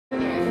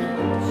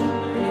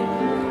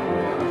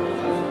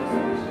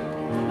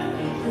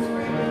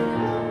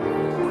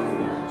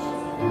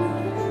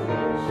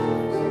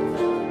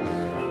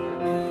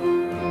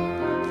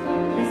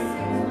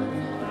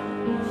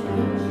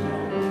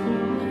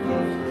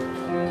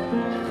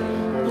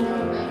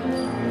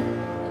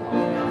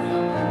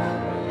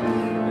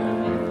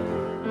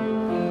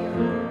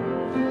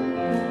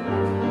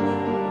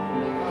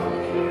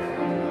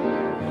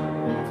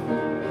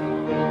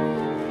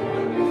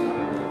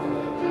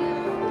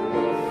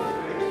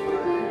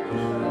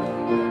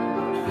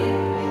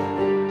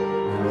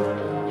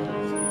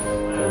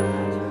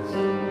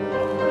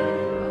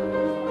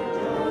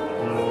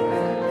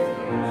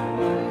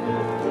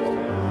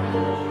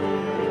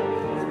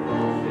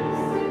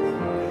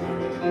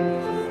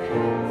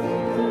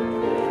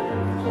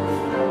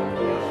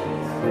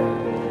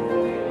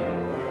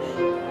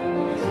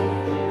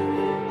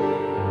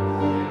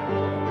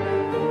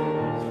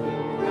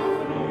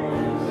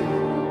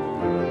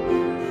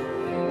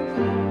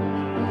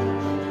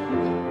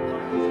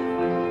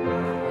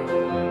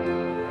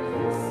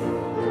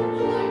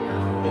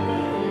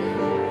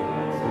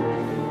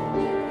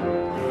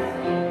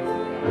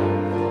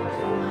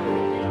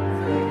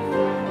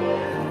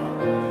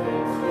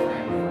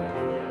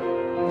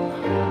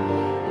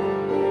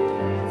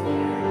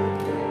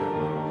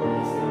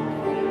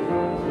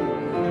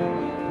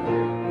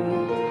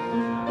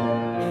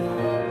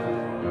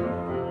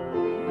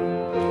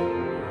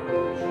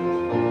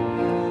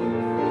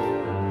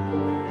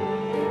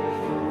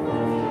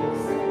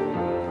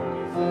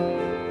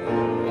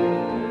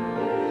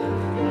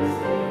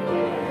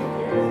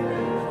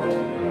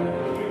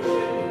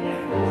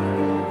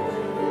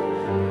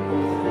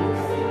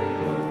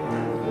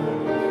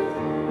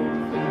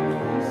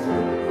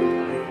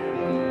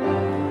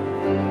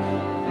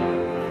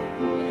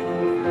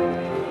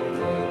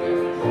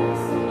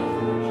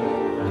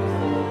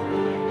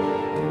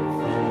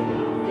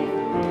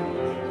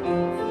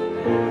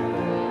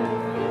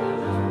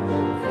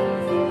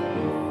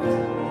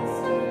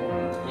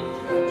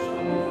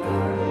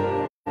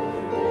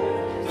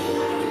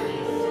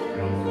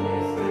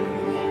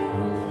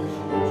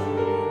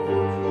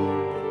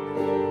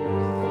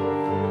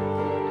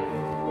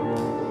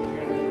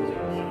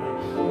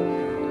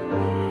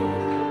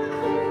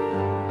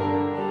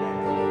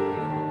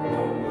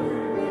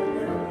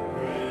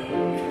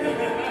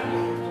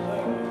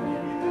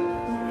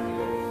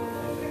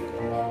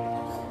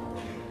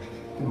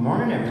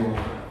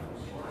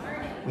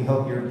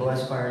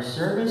blessed by our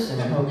service,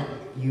 and I hope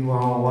you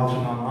are all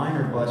watching online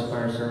are blessed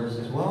by our service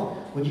as well.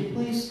 Would you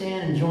please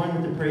stand and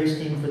join with the praise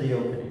team for the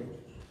opening?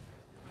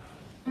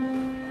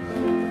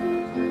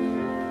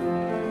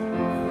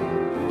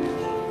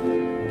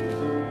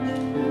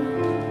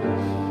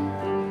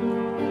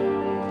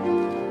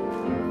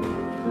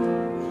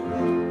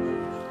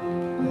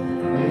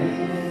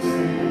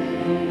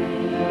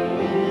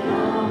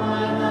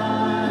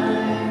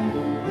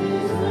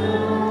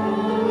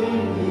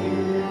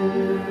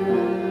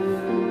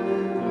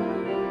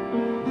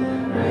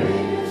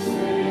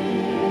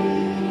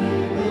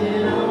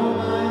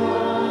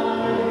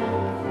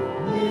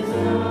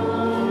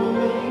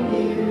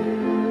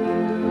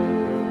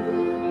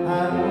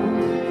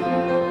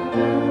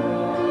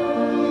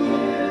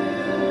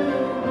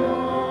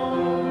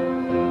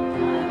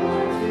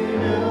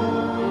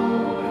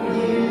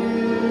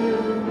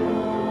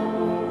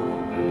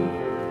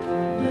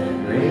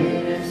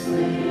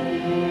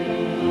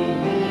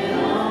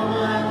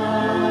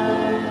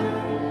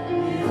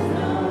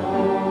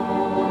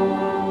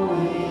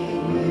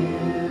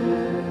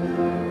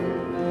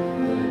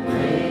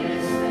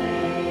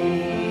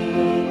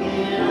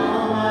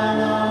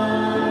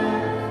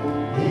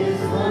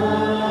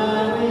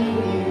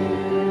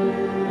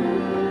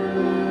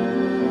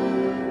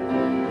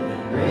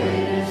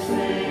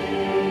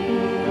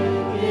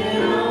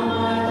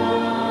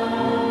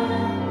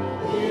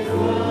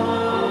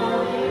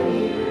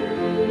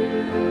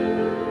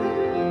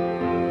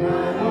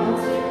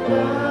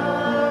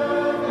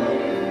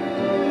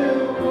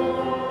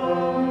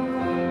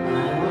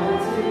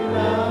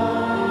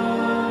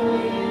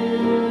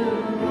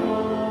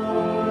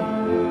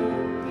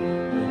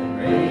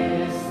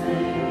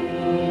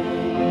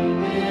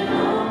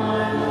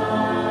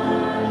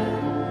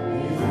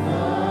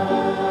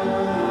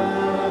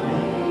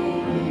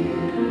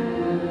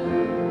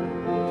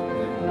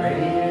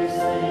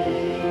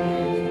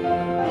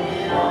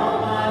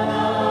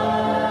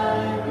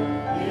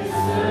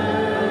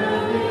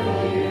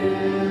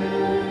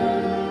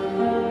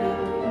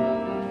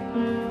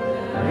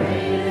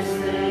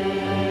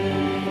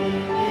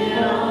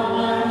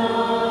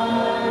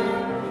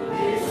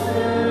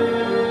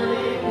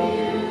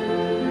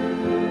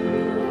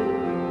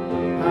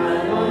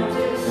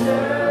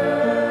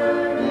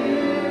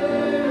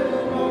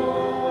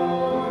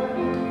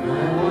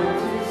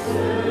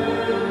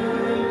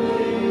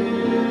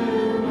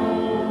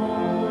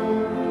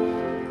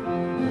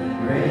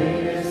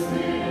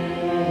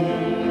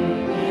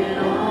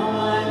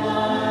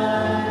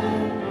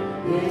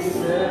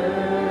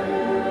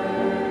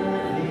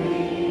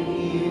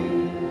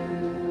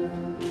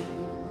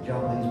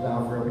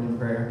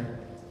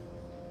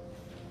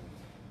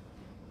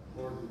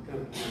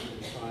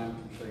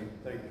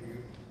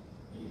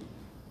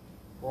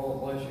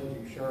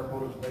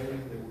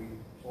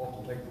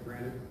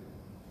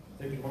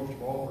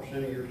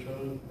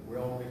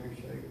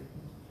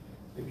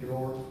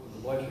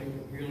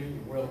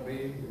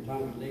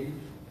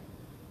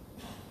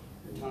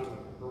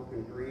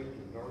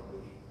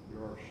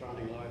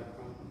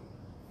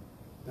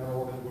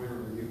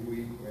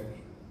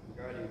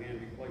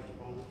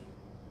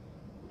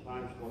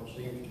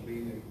 Seems to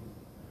be the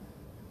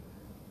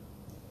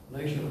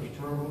nation of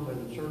struggle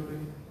and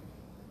uncertainty.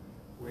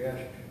 We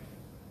ask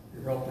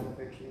your help in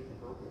fixing the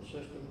broken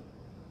system.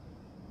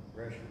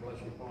 We ask your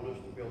blessing upon us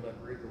to build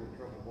that bridge over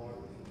troubled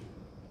waters and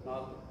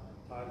not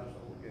tie us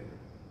all together.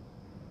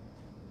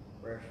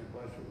 We ask your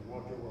blessing to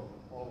watch over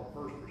all our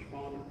first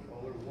responders,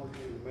 all those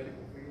working in the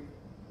medical field.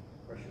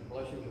 We ask your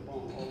blessings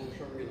upon all those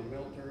serving in the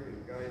military and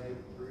guide them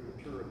through the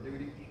tour of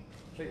duties,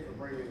 safe for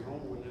bringing them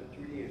home when that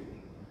duty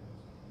ends.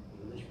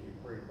 And this we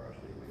pray in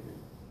Christ's name, amen.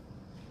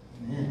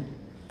 Amen.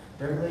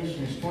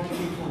 Revelations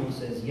 22:20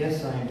 says,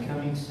 "Yes, I am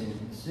coming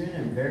soon. Soon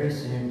and very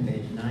soon,"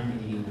 page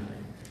 989.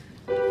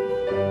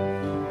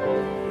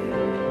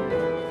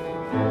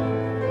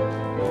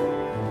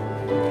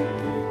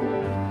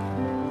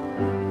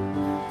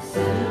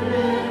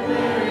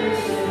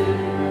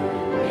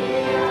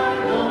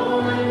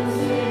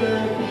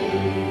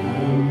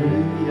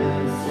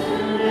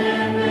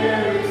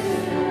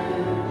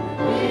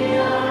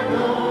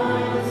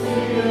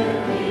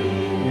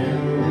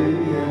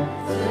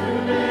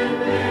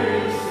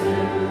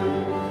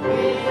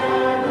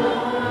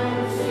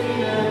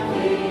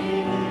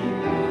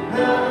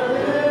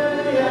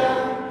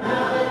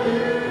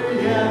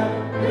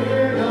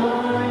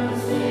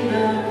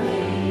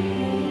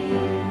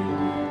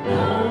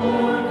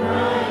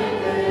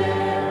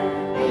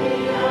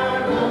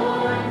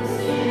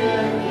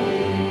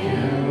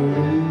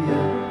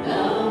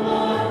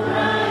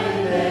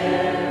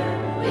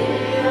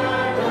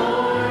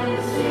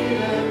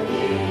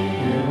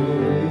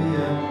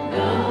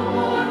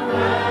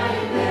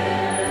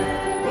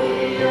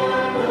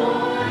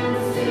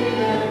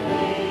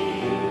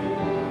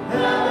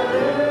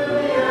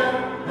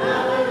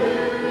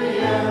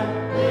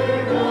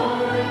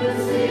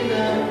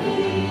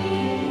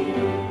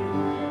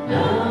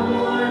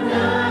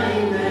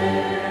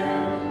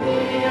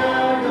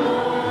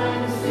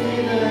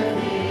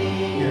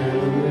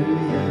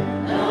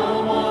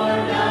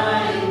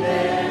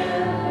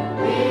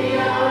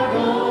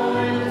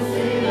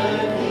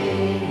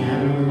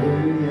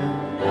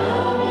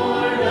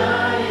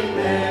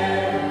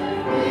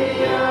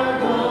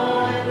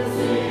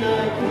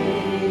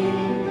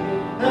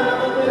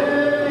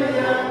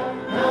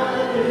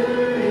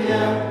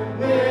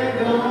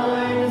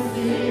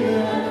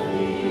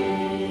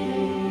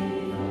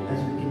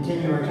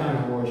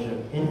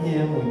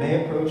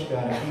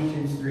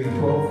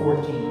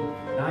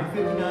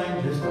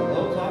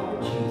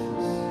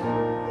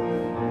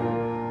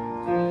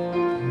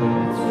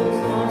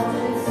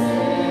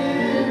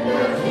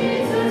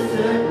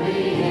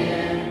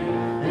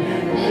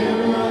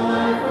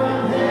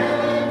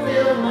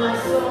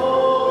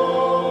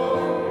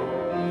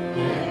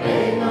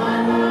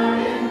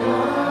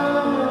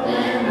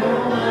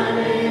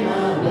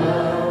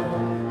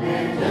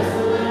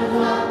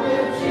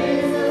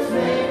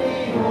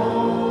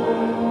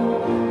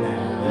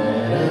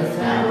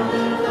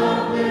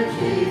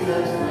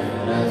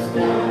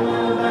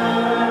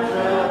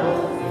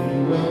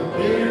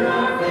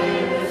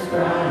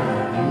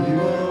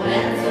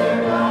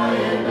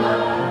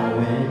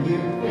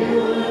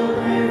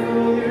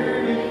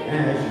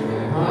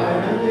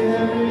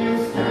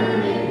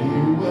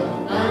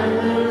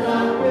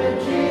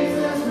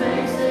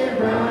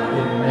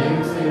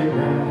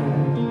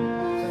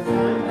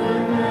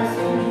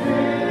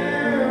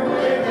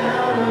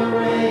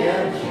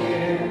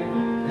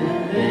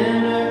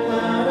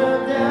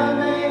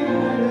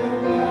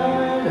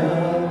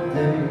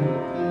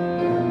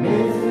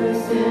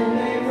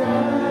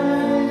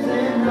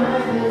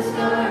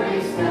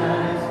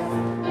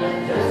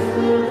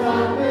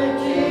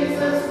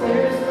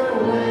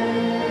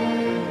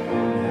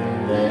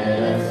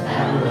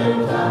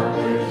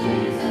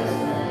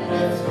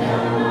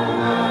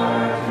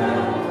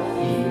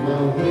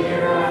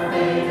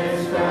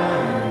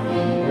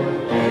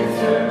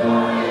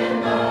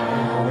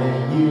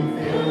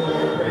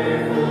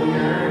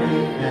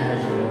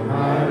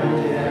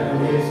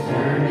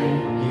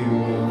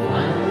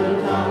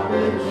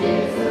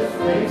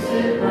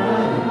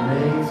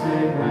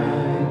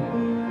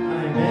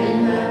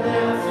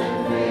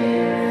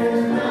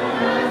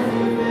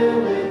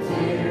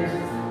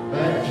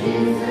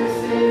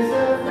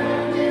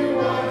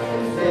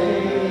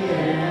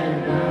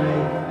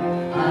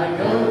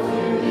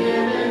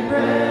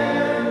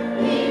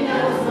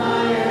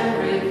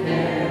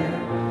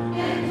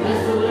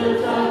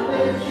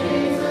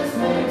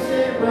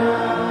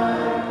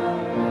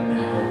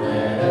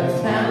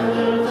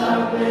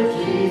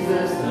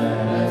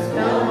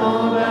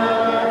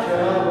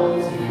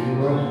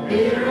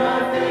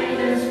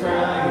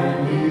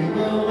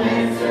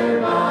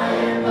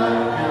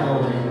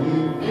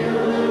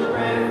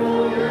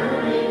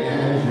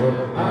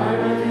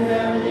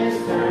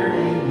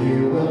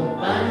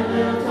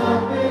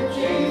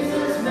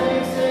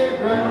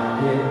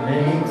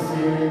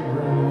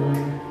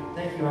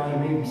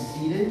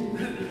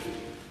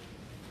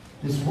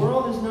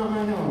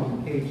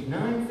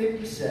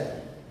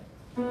 957.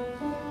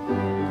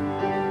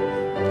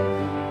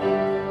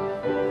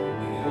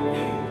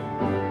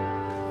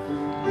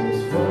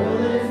 This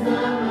world is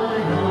not my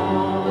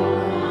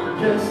home,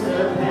 just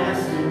a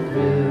passing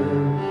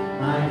through.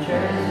 My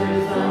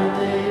treasures are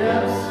laid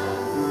up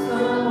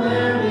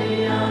somewhere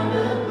beyond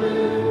the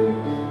blue.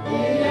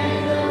 The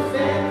angels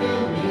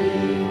beckon me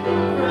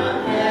from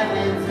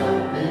heaven's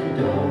open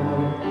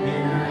door,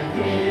 and I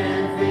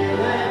can't feel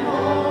at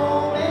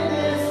home in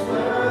this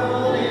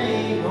world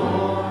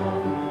anymore.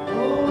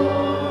 Oh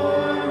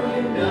Lord,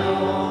 you know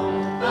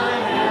I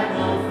have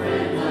no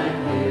friend like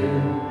you.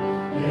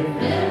 If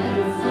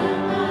heaven's not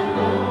my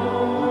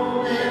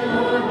home, then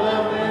Lord,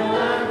 what will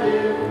I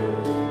do?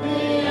 The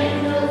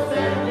angels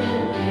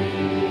beckon me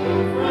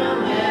from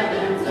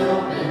heaven's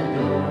open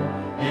door,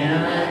 and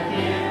I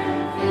can't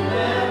feel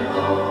at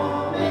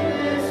home in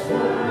this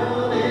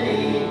world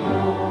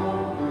anymore.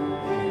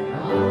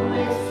 I'm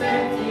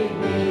expecting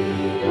me,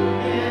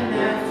 and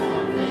that's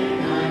one thing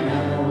I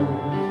know.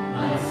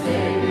 My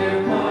Savior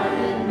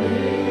pardoned me,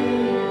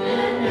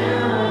 and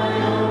now I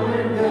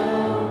onward go.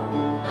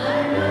 I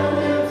know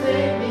He'll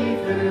take me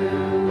through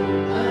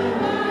a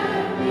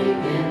hard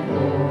week and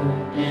poor,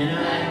 and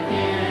I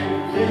can't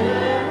feel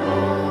at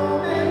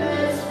home in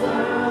this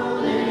world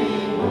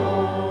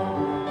anymore.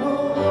 Oh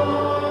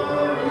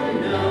Lord, you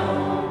know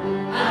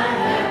I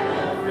have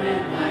no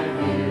friend like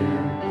you.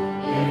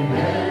 If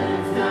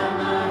heaven's not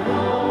my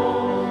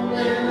home,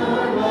 then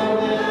Lord, what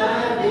will I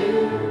do?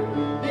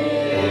 The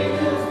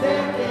angels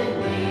beckon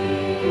me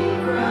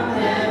from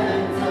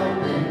heaven's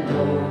open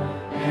door,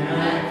 and I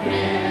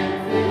can't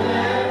feel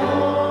at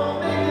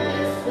home in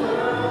this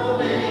world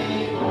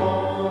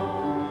anymore.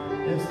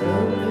 Let's go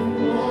to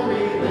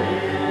glory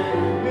land,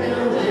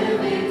 we'll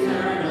live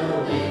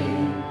eternally.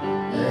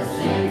 The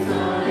saints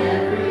on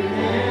every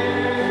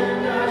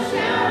hand are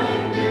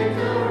shouting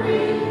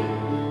victory.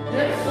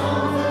 Their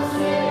songs of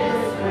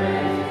sweetest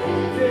praise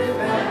drift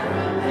back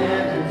from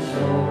heaven's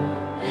shore,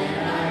 and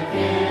I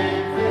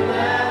can't feel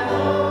at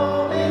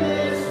home in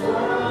this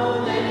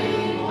world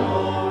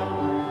anymore.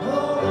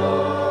 Oh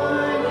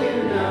Lord, you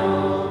know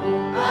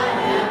I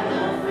have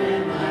no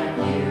friend like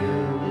you.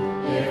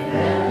 If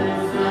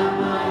heaven's not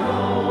my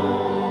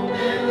home,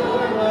 then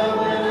Lord, what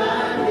will I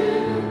do?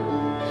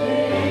 The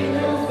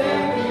angels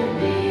beckon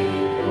me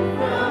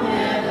from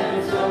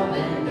heaven's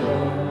open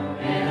door,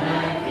 and I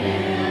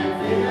can't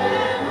feel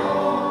at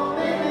home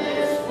in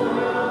this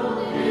world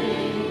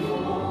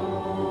anymore.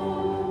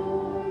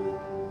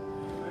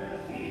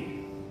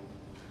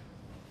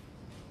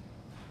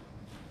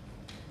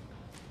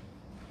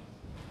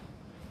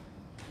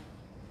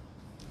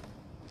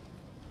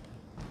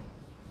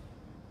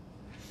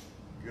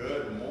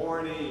 Good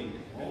morning.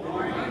 Good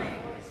morning.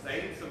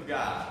 Saints of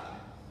God,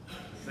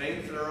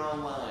 saints that are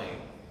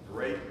online,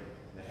 great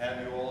to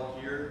have you all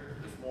here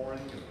this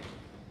morning.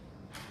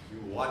 You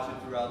will watch it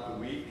throughout the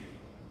week.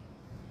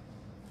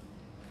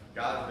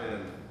 God's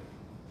been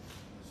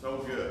so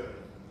good.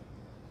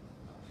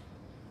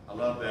 I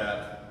love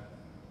that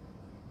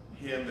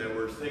hymn that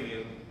we're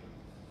singing,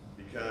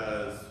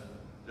 because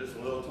just a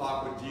little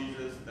talk with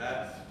Jesus,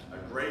 that's a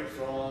great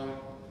song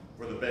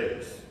for the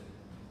bass.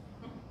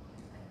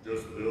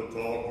 Just a little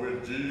talk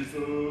with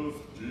Jesus,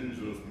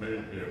 Jesus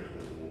made me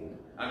whole.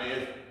 I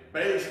mean,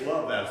 bass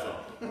love that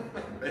song.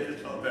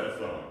 Bass love that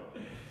song.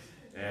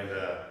 And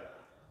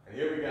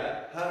here we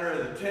got Hunter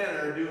as a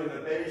tenor doing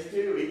the bass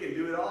too. He can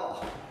do it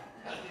all.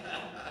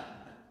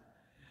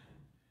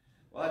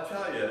 Well, I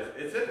tell you,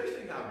 it's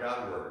interesting how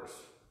God works,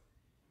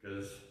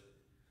 because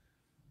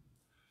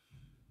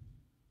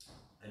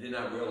I did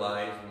not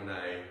realize when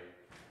I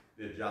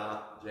did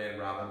Jan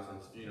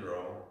Robinson's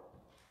funeral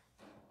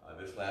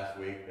this last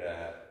week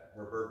that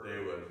her birthday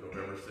was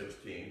November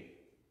 16th.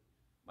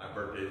 My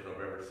birthday is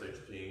November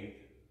 16th.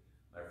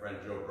 My friend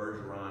Joe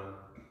Bergeron,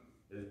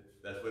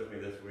 that's with me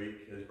this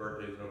week, his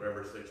birthday is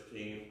November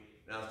 16th.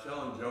 And I was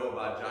telling Joe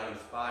about Johnny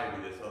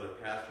Spivey, this other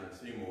pastor in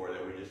Seymour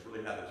that we just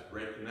really had this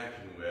great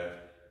connection with.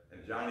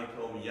 And Johnny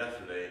told me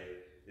yesterday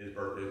his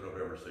birthday is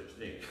November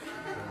 16th.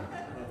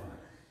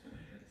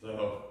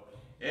 So,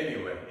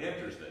 anyway,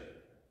 interesting.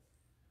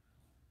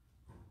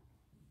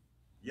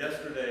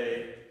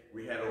 Yesterday,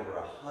 we had over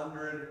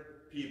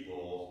 100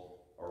 people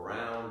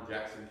around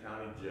Jackson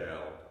County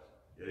Jail.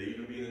 It'll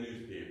even be in the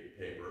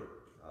newspaper,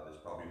 this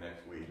probably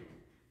next week,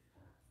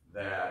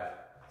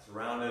 that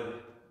surrounded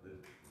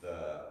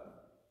the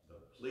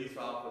police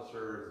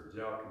officers, the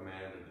jail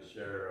commander, the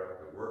sheriff,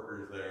 the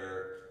workers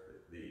there,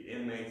 the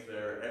inmates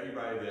there,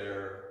 everybody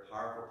there.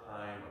 Powerful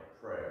time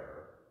of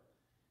prayer.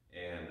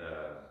 And,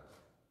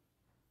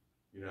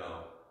 you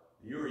know,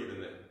 you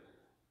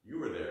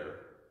were there.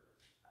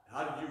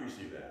 How did you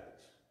receive that?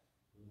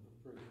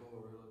 Pretty cool,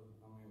 really.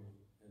 I mean,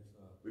 it's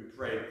We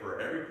prayed for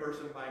every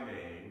person by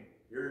name.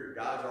 Here,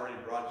 God's already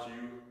brought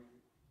you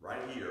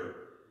right here,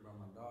 brought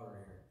my daughter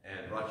here.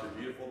 and brought your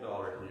beautiful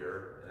daughter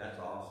here, and that's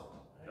awesome.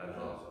 That's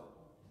awesome.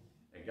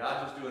 And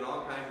God's just doing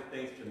all kinds of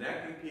things,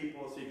 connecting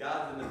people. See,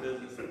 God's in the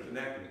business of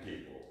connecting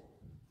people.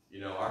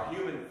 You know, our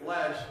human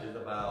flesh is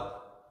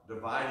about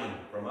dividing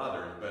from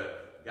others,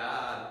 but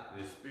God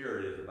and His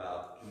Spirit is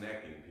about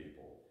connecting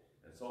people.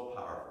 And so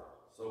powerful,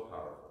 so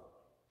powerful.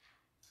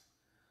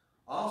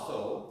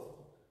 Also,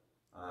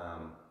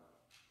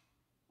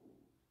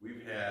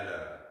 we've had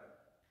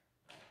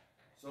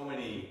so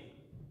many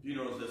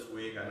funerals this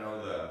week. I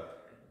know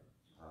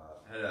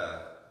had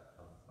a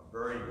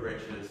very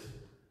gracious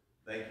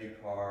thank you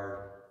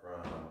card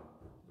from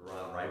the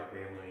Ron Wright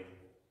family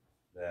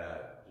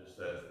that just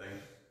says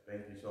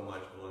thank you so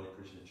much, Bologna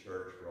Christian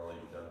Church, for all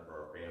you've done for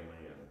our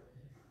family, and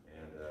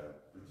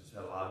we just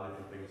had a lot of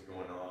different things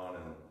going on,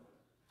 and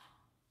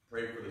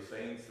pray for the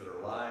saints that are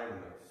alive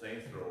and the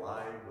saints that are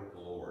alive with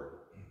the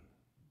Lord.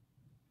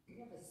 We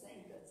have a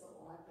saint that's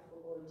alive with the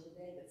Lord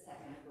today that's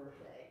having a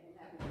birthday. We're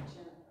having a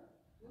Jennifer.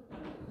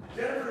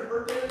 Jennifer's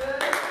birthday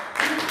today?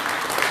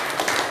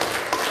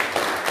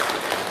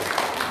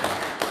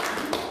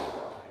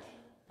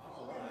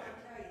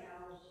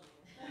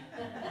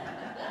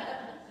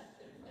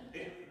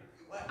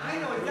 I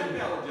know exactly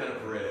how old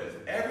Jennifer is.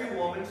 Every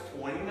woman's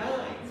 29.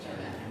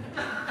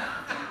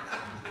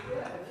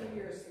 Yeah, a few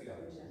years ago,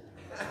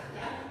 Jennifer.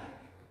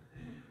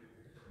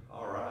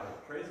 All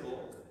right, praise the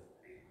Lord.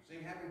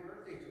 Sing happy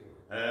birthday to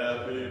her.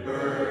 Happy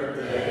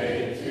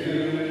birthday to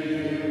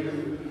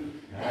you.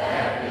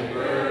 Happy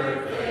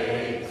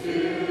birthday to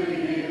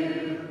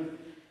you.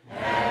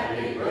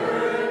 Happy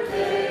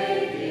birthday,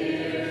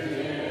 dear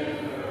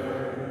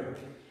Jennifer.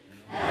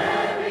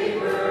 Happy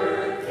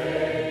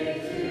birthday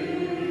to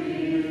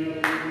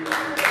you.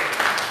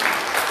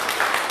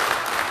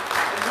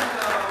 And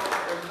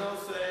there's no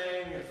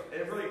saying,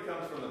 it really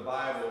comes from the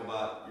Bible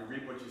about you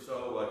reap what you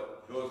sow, what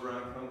goes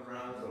around comes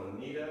around. So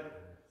Anita,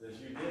 since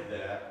you did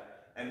that,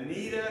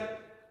 Anita,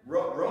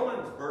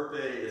 Roland's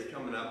birthday is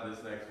coming up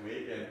this next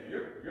week, and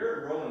your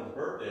and Roland's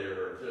birthday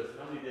are just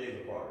how many days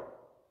apart?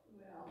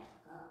 Well,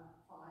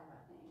 5, I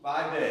think.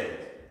 5 days.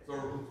 So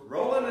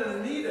Roland and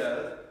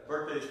Anita's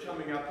birthday is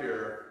coming up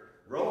here.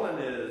 Roland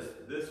is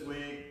this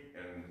week,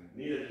 and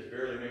Anita just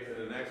barely makes it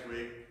to next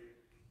week.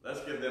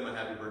 Let's give them a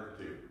happy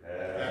birthday too.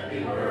 Happy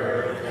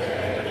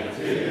birthday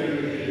to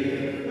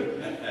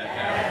you.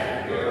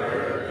 Happy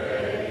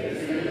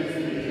birthday to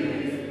you.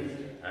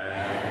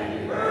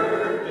 Happy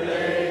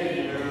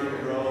birthday,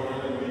 dear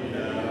Roland and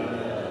Anita.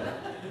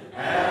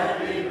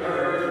 Happy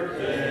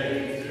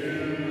birthday to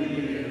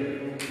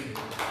you.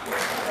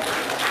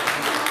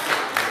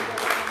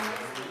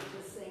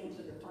 Just sing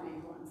to the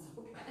Franklins,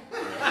 okay?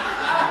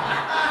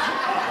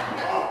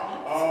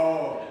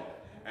 Oh,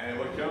 and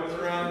what comes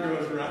around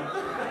goes around.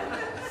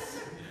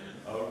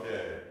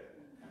 Okay,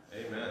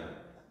 amen.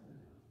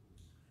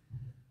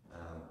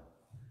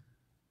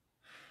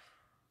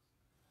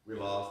 We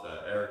lost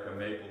Erica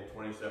Maple,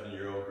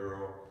 27-year-old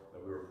girl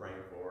that we were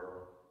praying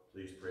for.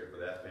 Please pray for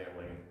that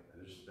family.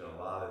 There's just been a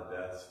lot of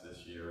deaths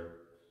this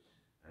year,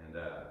 and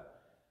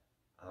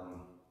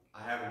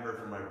I haven't heard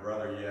from my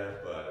brother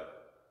yet,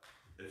 but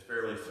it's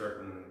fairly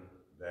certain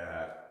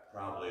that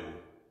probably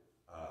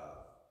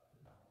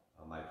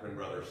my twin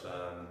brother's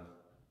son,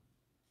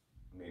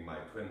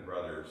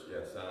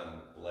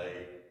 son,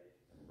 Blake,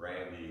 and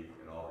Brandy,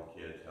 and all the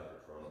kids have the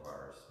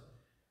coronavirus.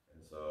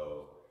 And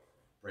so,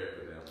 pray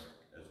for them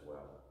as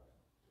well.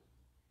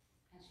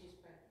 And she's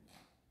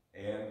pregnant.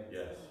 And,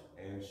 yes,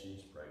 and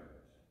she's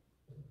pregnant.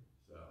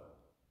 So,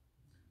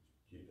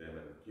 keep them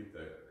and keep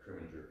the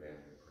Kriminger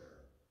family in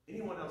prayer.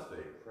 Anyone else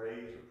today,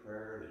 praise or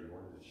prayer that you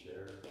wanted to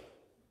share?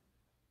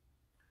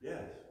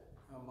 Yes.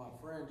 My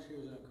friend, she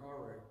was in a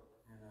car wreck,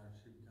 and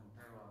she became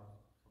paralyzed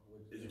a couple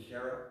weeks ago. Is it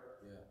Kara?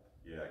 Yeah.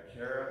 Yeah,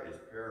 Kara is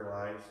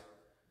paralyzed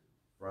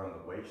from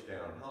the waist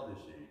down. How old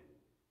is she?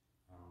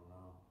 I don't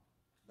know.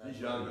 She's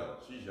young though.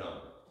 She's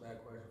young.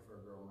 Bad question for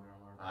a girl,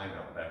 Marilyn. I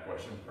know, bad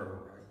question for her.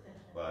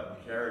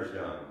 But Kara's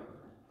young.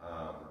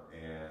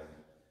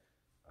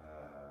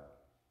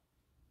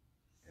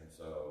 And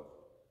so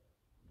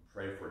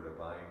pray for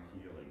divine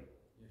healing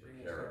for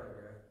Kara.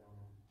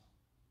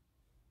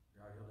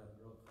 God healed that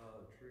real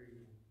father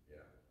tree.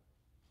 Yeah.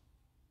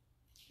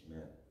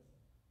 Amen.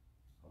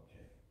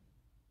 Okay.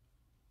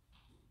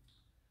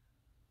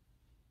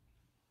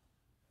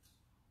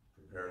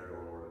 Prepare to go,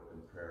 Lord, in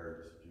prayer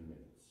just a few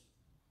minutes.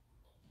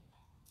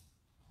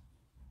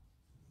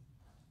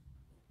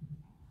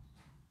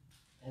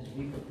 As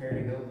we prepare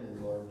to go to the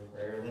Lord's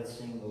Prayer, let's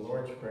sing the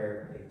Lord's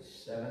Prayer, page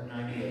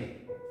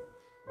 798.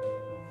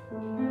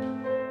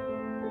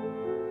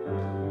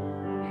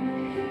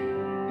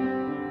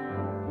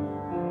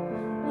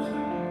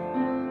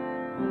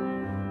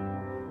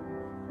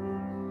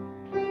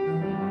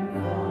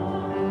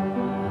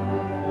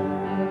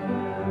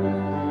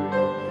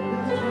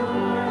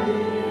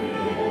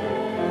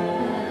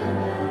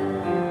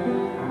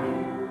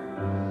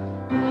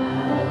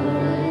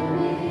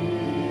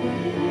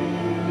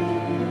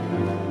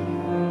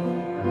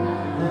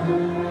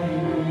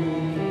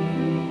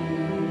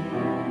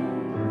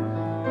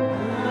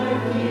 I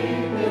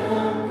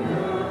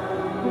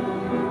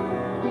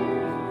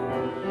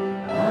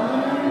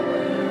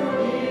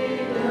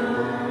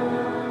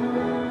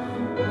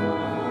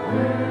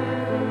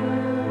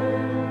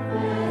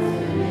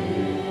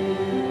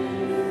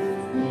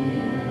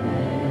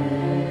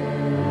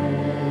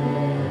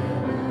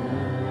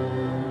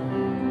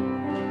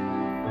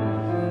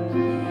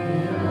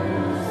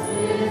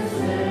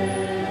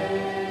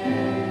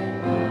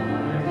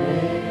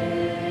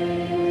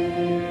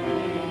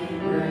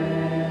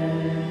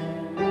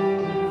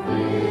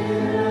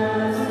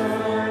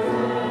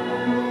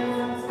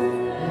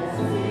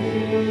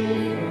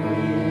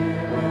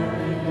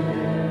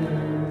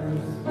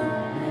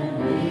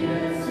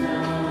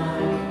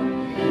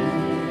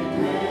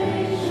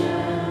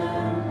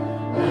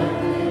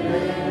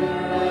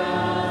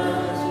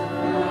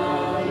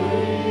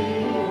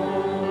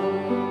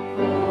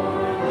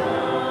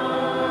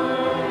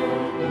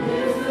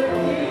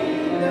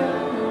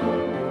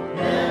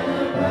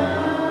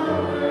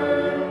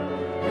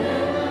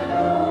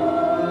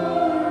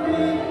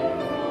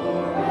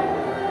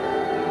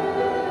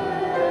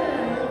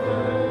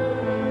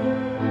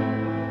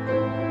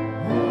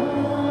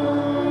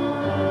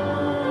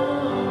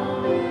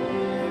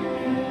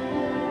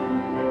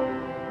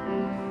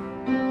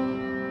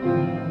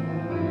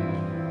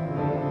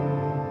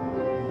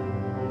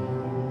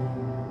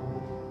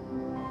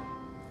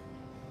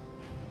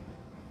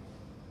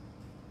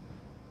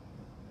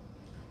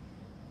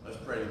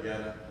pray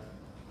together.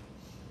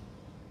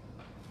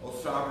 O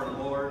sovereign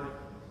Lord,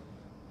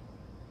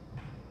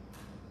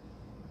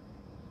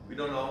 we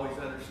don't always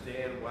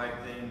understand why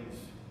things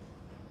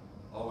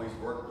always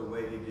work the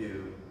way they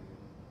do.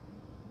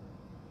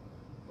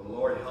 But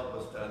Lord, help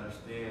us to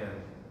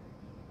understand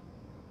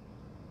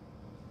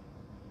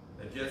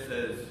that just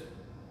as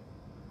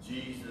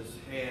Jesus'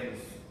 hands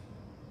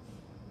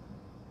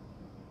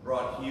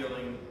brought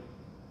healing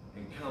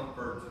and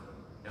comfort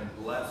and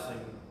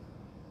blessing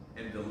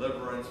and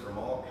deliverance from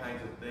all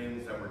kinds of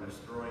things that were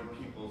destroying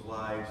people's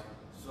lives,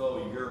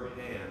 so your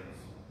hands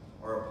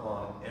are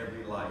upon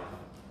every life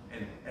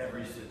and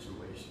every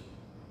situation.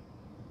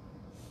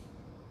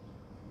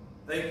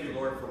 Thank you,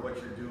 Lord, for what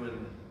you're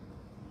doing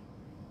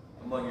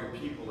among your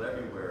people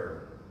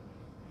everywhere.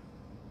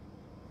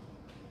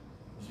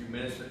 As you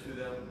minister to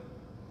them,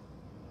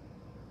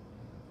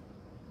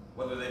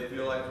 whether they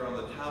feel like they're on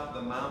the top of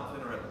the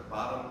mountain or at the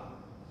bottom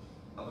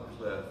of a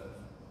cliff,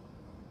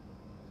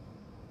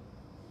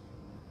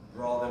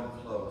 draw them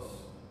close,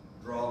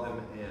 draw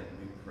them in,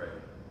 we pray.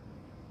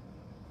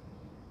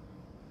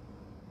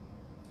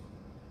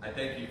 I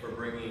thank you for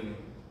bringing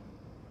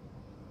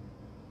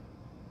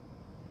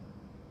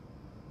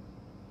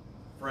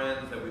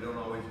friends that we don't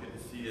always get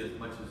to see as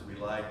much as we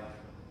like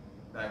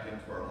back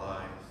into our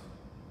lives.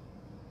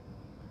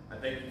 I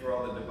thank you for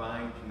all the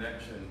divine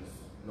connections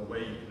and the way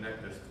you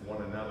connect us to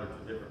one another,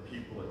 to different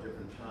people at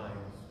different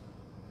times.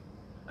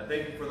 I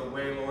thank you for the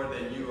way, Lord,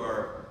 that you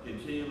are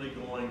continually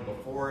going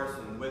before us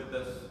and with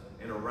us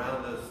and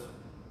around us,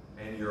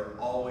 and you're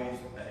always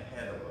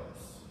ahead of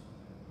us.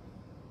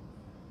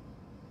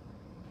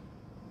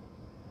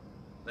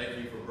 Thank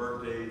you for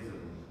birthdays and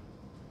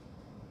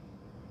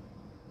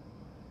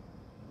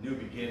new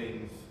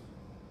beginnings,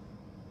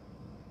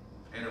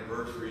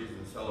 anniversaries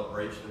and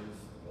celebrations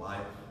of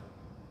life.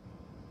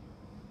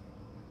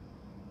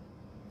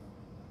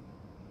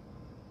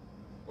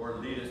 Lord,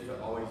 lead us to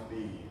always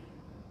be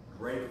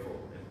grateful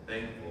and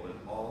thankful in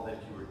all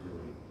that you are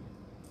doing.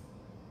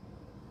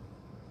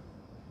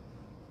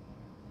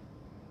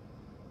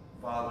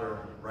 Father,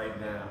 right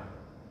now,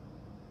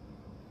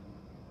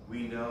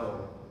 we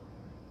know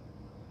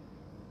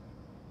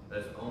that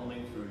it's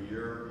only through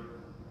your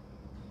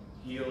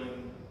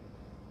healing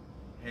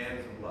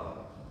hands of love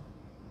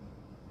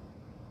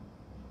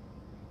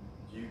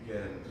you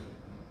can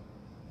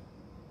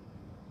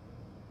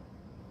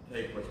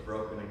take what's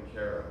broken and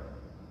care of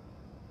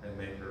and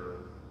make her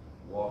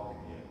walk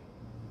again,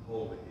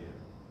 whole again,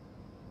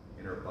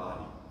 in her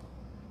body.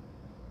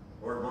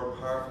 Lord, more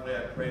powerfully,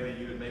 I pray that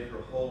you would make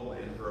her whole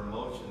in her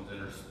emotions, in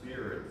her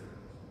spirit,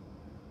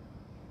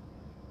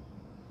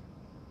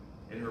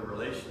 in her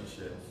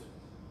relationships.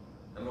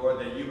 And Lord,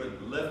 that you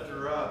would lift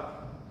her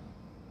up,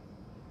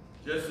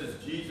 just as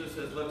Jesus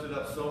has lifted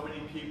up so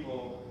many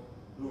people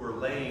who were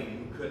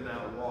lame, who could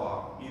not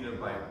walk, either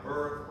by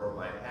birth or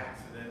by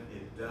accident.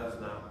 It does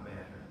not matter.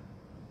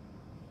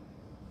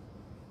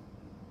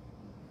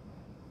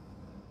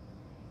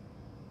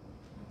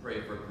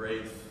 Pray for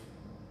grace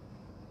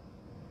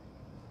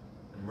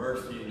and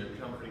mercy in your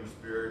comforting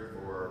spirit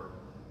for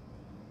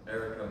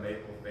Erica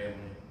Maple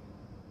family.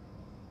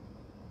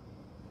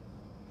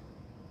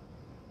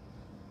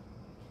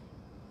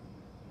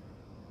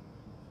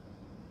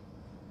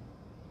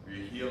 For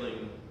your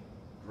healing,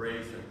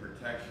 grace, and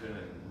protection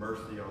and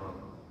mercy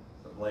on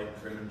the Blake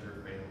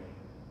Trimminger family.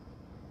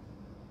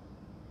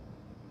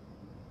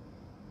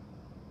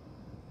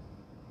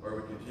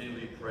 Lord, we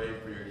continually pray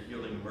for your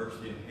healing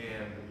mercy and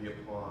hand to be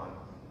upon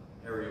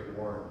Harriet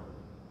Warren,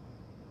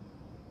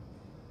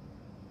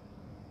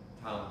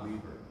 Tom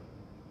Weaver,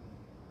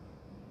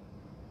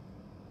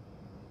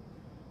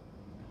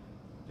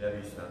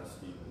 Debbie's son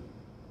Stephen.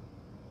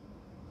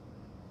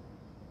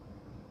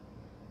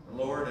 And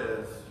Lord,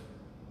 as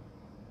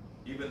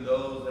even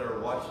those that are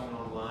watching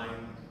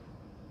online,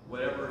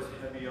 whatever is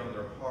heavy on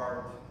their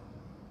heart,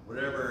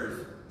 whatever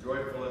is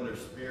joyful in their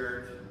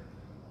spirit,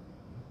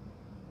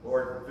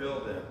 Lord,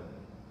 fill them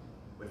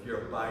with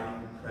your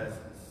abiding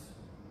presence,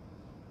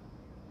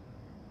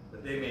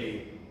 that they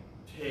may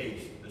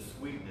taste the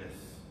sweetness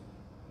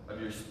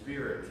of your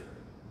spirit,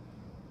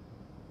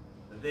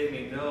 that they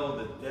may know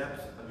the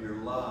depths of your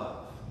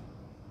love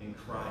in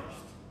Christ,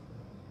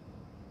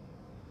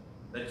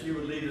 that you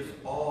would lead us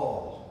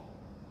all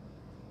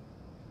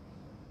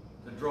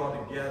to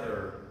draw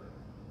together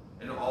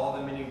in all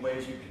the many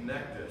ways you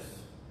connect us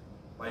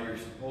by your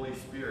Holy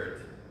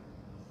Spirit,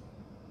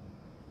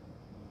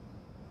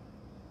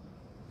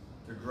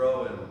 to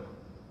grow in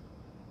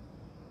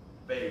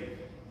faith,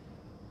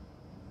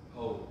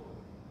 hope,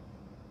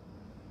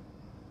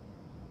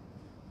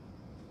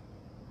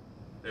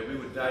 that we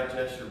would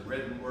digest your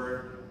written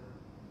word,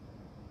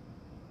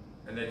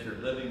 and that your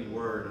living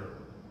word,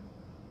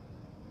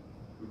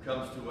 who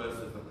comes to us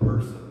as a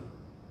person,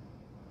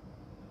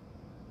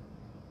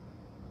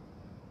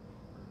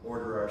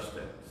 order our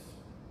steps,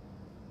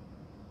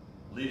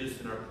 lead us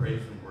in our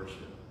praise and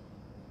worship,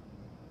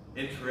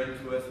 enter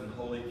into us in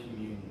holy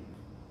communion,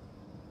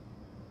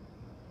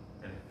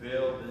 and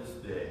fill this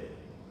day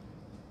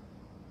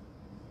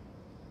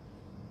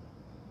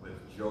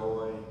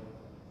joy,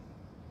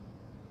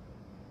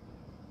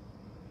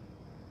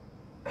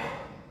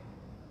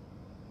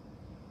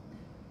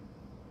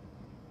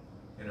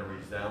 and a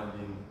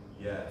resounding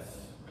yes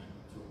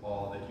to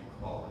all that you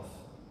call us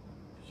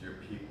as your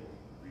people,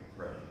 we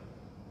pray.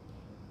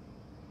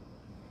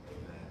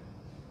 Amen.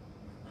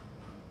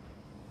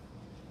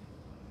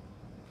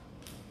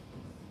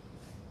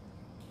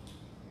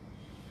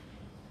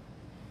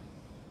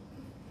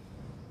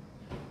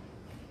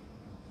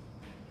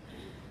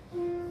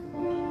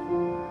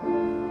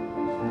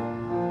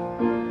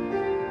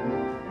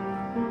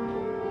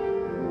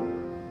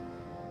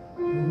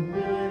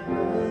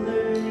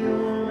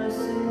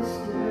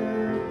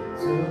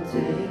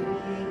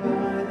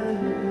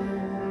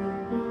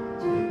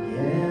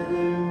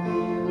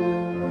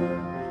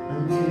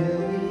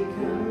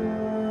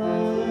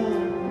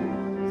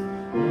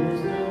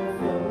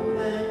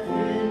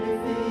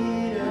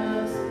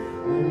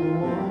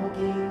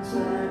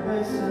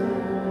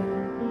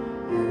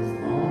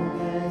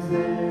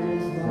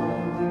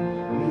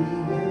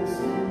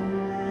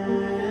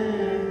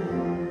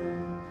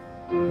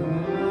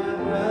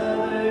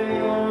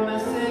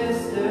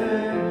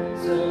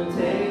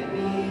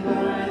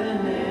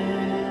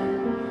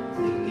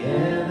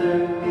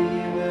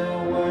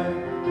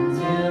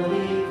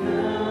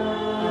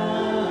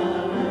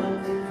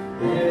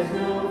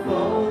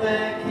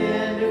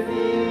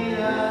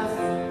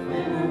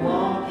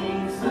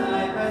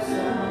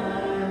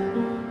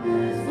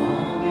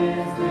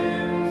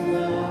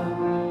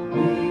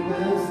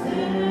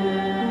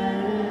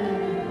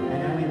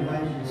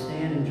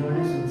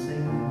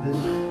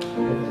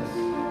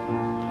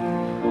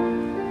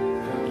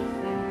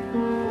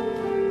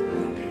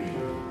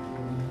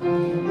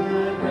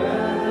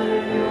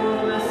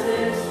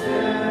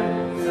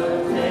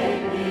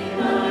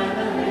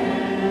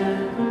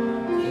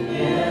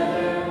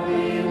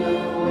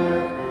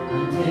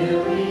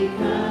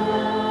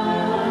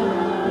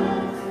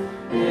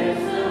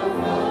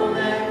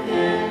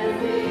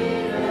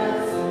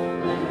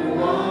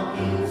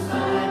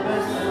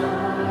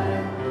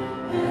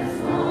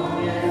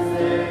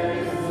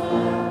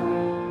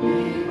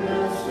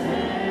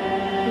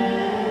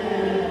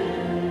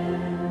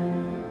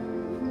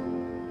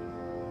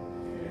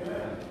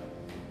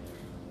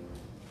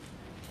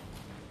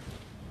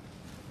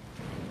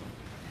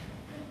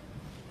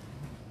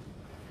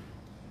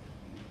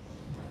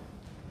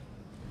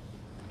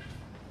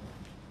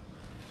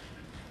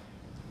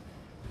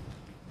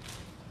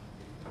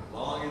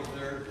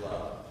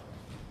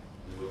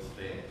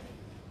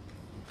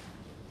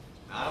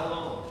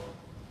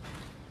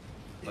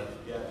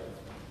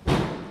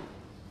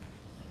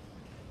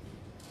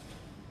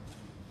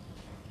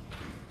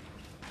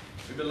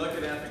 We've been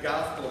looking at the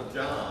Gospel of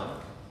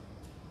John.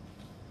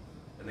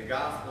 And the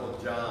Gospel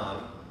of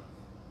John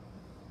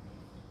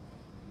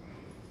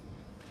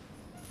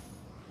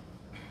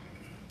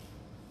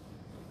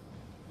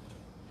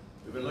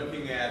we've been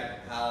looking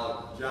at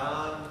how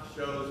John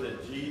shows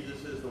that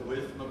Jesus is the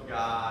wisdom of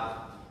God,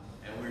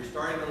 and we're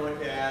starting to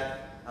look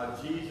at how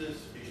Jesus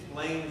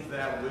explains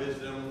that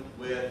wisdom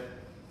with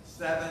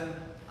 7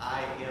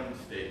 I am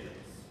statements.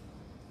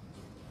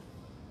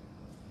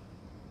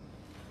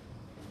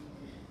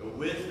 The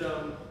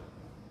wisdom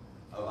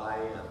of I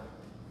am.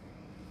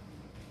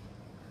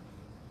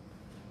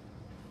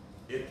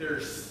 If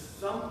there's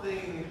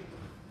something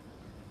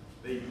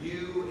that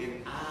you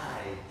and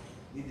I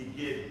need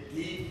to get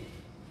deep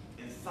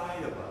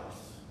inside of us,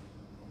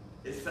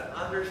 it's to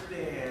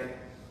understand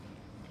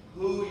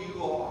who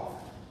you are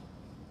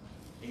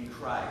in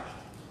Christ,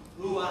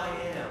 who I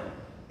am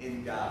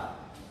in God.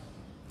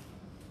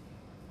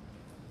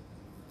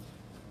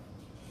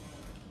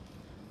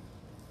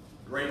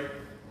 Great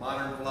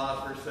modern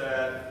philosopher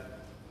said,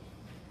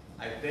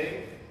 I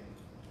think,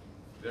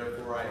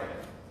 therefore I am.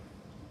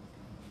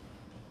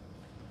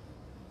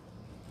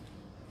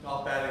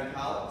 Taught that in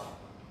college.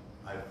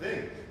 I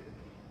think,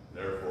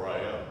 therefore I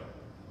am.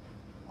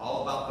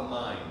 All about the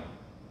mind.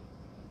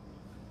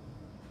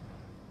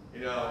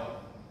 You know,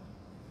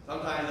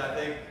 sometimes I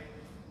think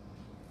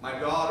my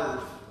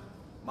daughter's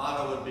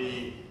motto would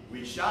be,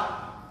 we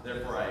shop,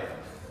 therefore I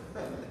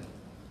am.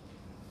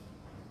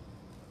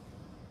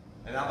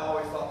 And I've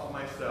always thought to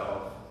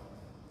myself,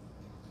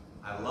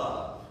 I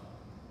love,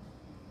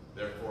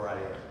 therefore I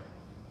am.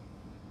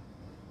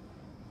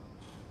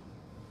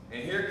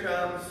 And here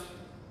comes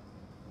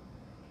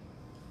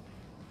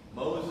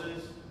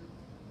Moses,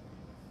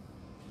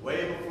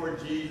 way before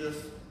Jesus,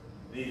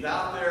 and he's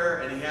out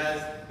there and he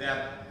has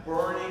that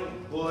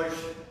burning bush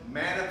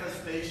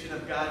manifestation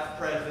of God's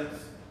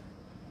presence,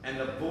 and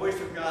the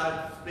voice of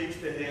God speaks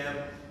to him,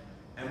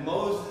 and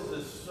Moses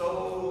is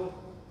so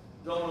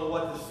don't know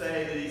what to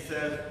say that he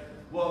says,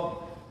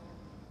 well,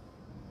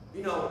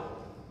 you know,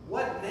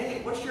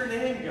 what's your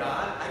name,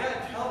 God? I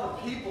got to tell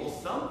the people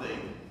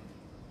something.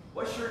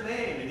 What's your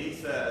name? And he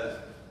says,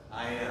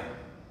 I am.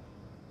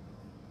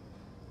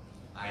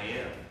 I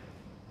am.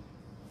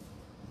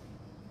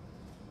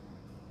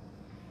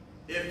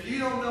 If you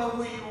don't know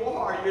who you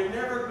are, you're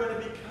never going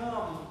to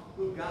become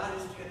who God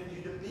has intended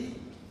you to be.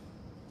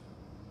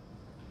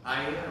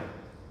 I am.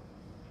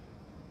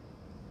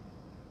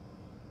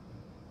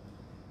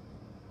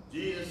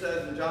 Jesus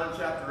says in John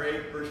chapter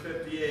 8, verse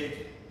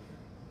 58,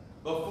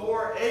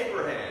 before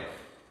Abraham,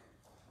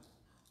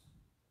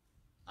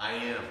 I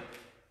am.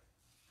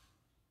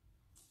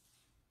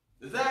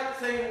 The exact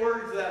same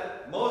words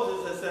that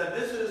Moses has said,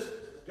 this is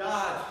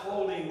God's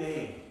holy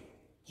name.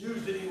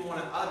 Jews didn't even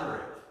want to utter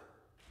it.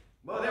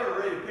 Well, they were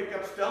ready to pick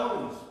up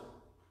stones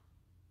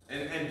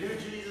and do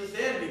Jesus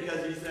in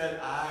because he said,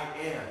 I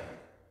am.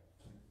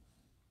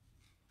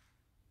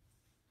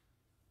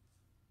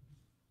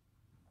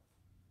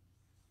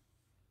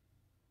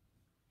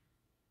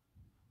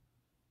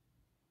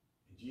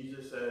 And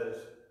Jesus says,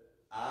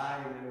 I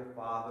am in the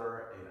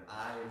Father and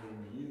I am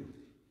in you.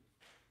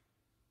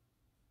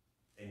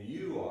 And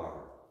you are,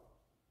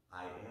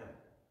 I am.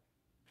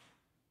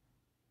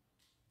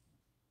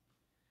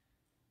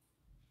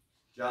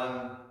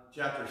 John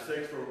chapter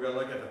 6, where we're going to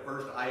look at the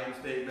first I am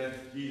statement,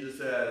 Jesus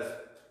says,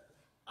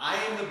 I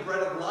am the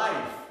bread of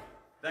life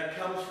that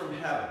comes from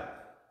heaven.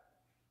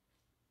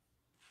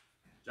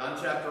 John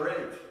chapter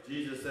 8,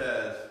 Jesus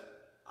says,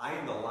 I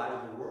am the light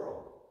of the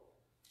world.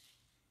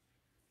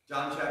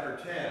 John chapter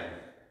 10,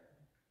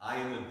 I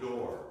am the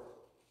door.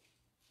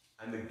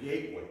 I'm the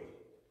gateway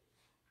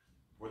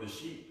for the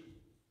sheep.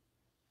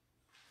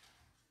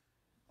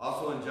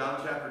 Also in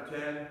John chapter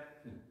 10,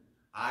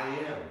 I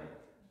am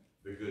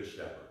the good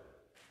shepherd.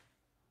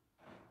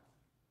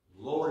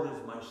 Lord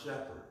is my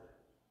shepherd.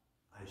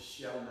 I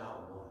shall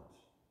not want.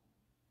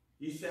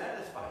 He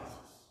satisfies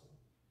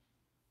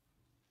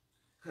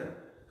us.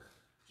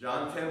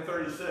 John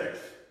 10:36.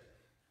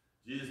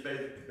 Jesus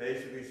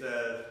basically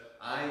says,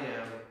 I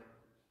am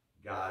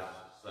God's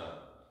son.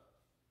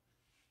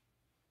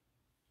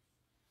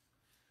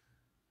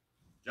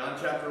 John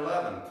chapter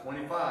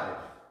 11:25.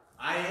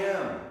 I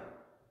am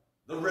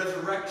the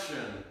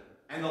resurrection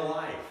and the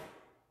life.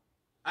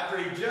 After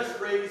he just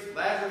raised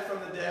Lazarus from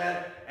the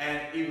dead,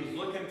 and he was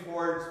looking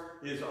towards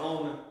his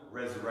own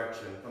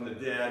resurrection from the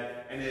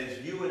dead, and as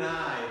you and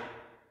I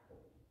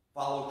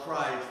follow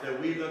Christ,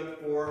 that we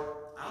look for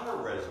our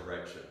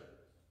resurrection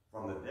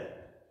from the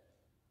dead.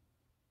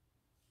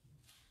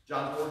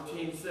 John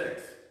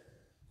 14:6.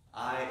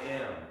 I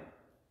am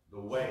the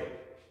way,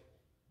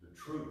 the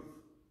truth,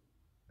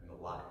 and the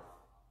life.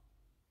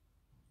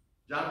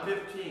 John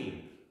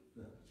 15.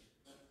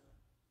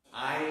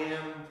 I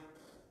am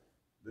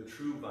the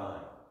true vine.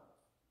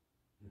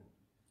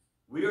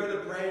 We are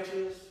the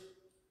branches,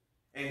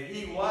 and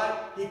he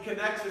what? He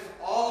connects us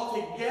all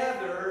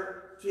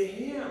together to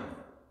him.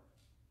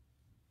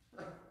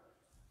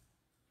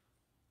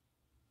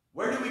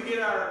 Where do we get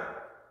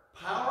our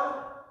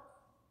power?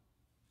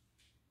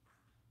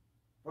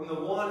 From the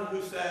one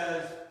who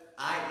says,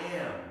 I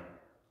am,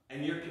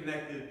 and you're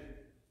connected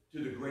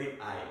to the great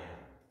I am.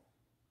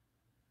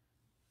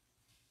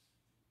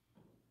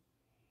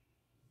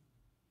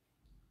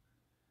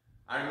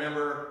 I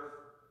remember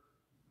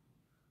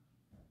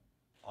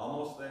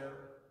almost there,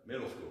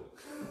 middle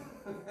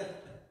school.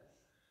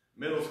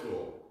 Middle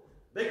school.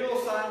 Big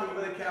old sign when you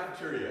go to the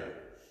cafeteria.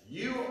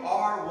 You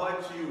are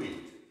what you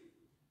eat.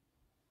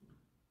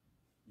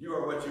 You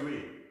are what you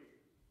eat.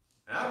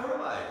 And I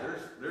realized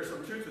there's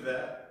some truth to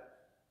that.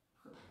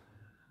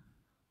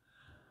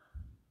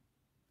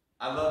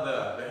 I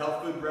love the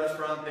health food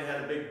restaurant. They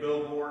had a big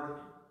billboard.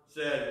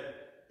 Said,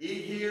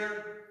 eat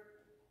here,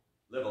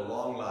 live a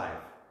long life.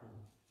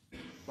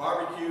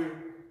 Barbecue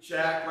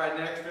shack right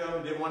next to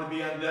them, didn't want to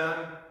be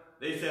undone.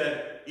 They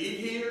said, eat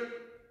here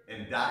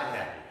and die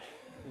happy.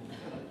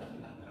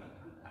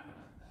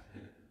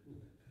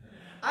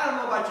 I don't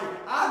know about you.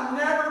 I've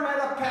never met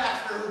a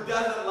pastor who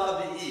doesn't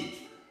love to eat.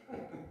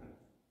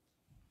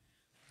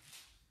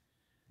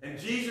 And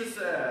Jesus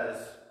says,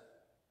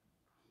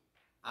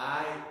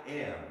 I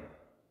am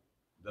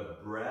the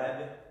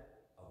bread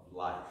of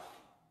life.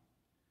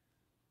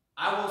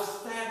 I will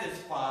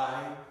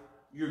satisfy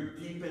your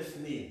deepest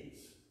needs.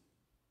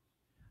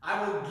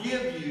 I will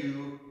give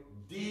you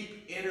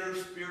deep inner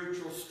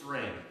spiritual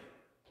strength.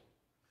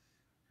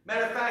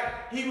 Matter of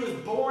fact, he was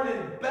born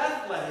in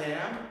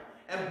Bethlehem,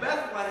 and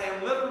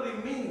Bethlehem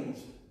literally means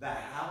the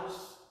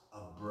house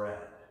of bread.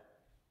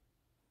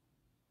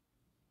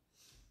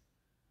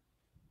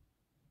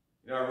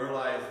 You know, I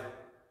realized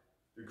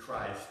through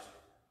Christ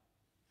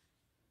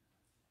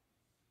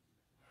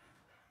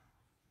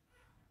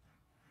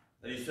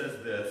that he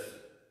says this.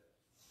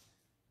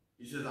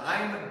 He says,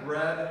 I am the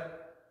bread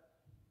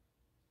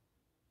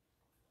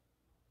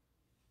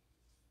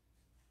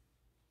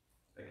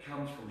that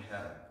comes from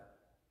heaven.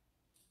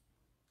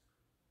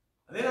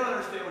 And they don't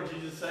understand what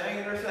Jesus is saying,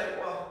 and they're saying,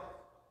 well,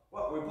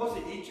 what, we're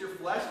supposed to eat your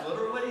flesh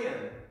literally?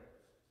 And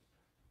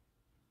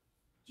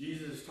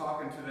Jesus is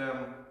talking to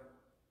them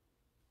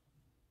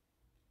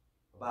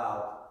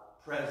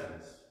about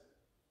presence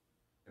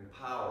and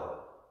power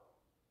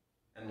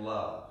and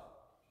love.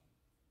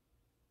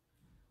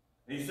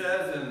 And he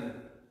says in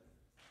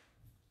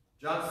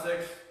John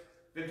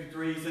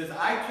 6:53, he says,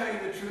 I tell you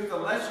the truth,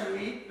 unless you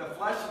eat the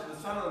flesh of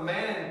the Son of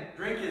Man and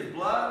drink his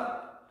blood,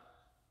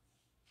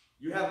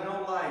 you have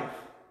no life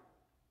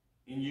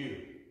in you.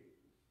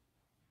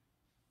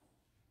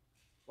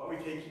 That's why we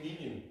take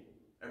communion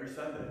every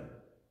Sunday.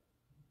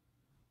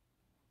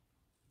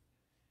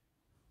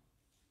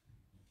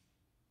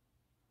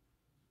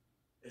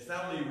 It's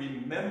not only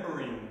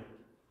remembering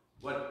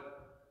what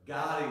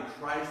God in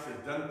Christ has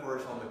done for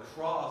us on the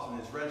cross and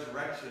his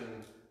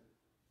resurrection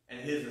and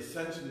his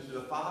ascension to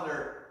the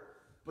Father,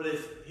 but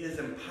it's his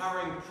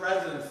empowering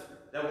presence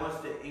that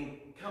wants to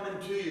come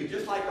into you.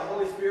 Just like the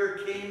Holy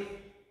Spirit came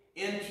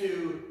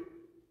into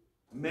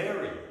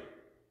Mary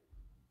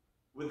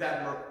with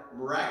that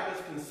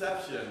miraculous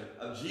conception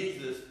of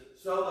Jesus,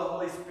 so the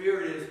Holy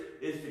Spirit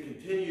is to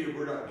continue.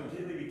 We're to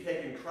continue to be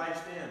taking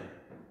Christ in,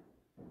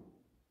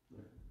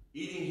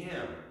 eating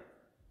him.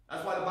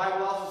 That's why the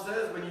Bible also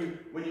says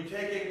when you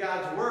take in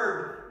God's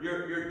word,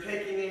 you're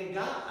taking in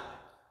God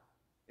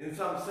in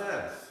some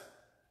sense.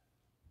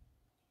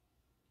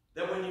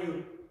 That when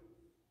you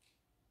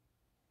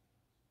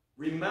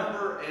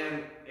remember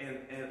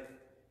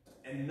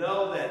and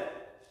know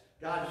that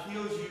God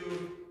heals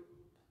you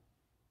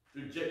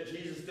through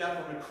Jesus'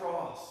 death on the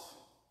cross,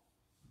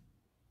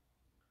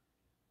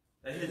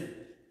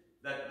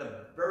 that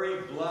the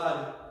very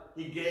blood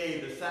he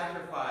gave, the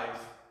sacrifice,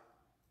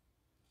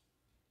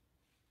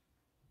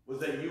 was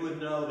that you would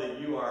know that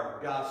you are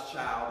God's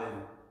child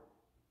and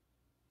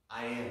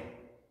I am.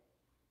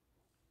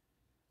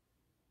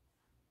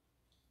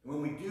 And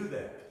when we do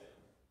that,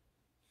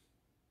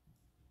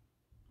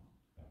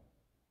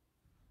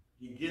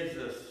 he gives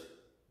us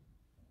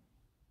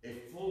a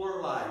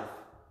fuller life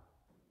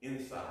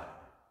inside.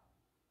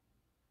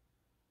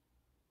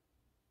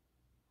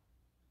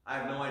 I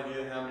have no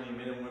idea how many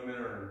men and women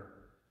are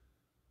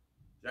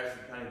in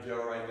Jackson County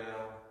Jail right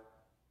now.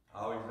 I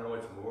always know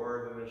it's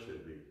more than there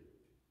should be.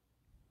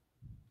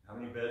 How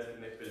many beds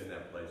can they fit in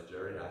that place,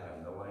 Jerry? I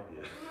have no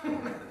idea.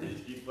 They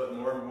just keep putting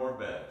more and more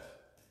beds.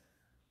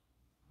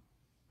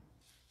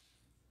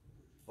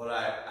 But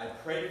I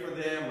prayed for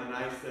them when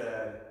I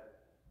said,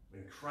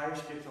 when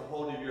Christ gets a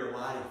hold of your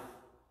life,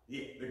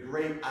 the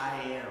great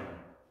I am,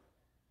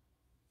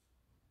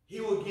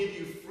 he will give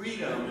you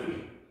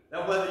freedom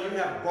that whether you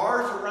have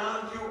bars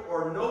around you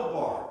or no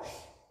bars,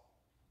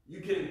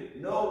 you can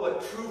know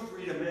what true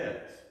freedom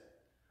is.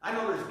 I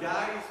know there's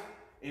guys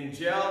in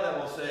jail that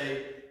will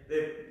say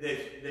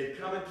they've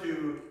come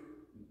into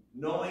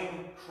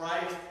knowing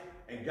Christ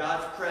and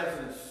God's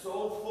presence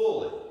so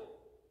fully.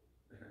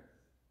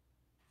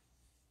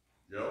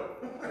 Joe?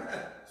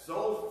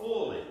 So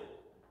fully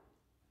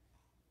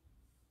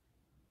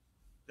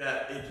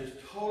that it just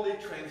totally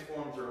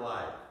transforms their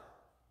life.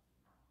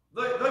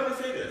 Let me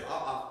say this.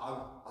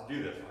 I'll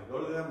do this. I'll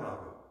go to them and I'll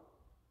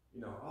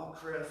go, oh,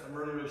 Chris, I'm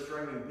really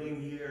struggling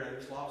being here. I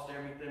just lost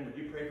everything. Would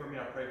you pray for me?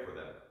 I'll pray for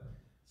them.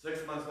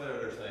 6 months later,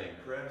 they're saying,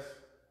 Chris,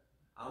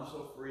 I'm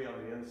so free on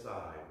the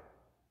inside,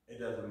 it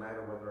doesn't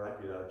matter whether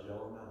I get out of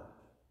jail or not.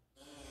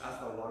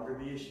 That's no longer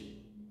the issue.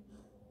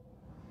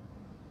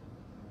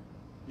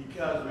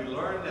 Because we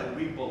learn that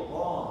we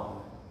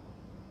belong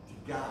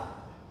to God.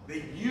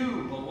 That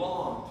you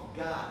belong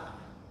to God.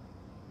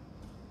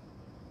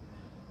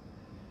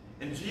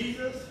 And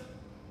Jesus,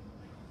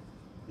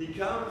 he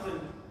comes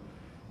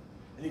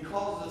and he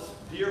calls us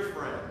dear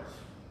friends.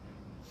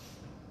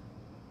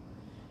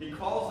 He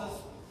calls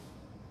us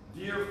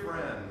dear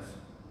friends.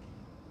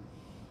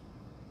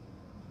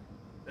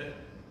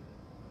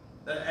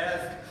 That as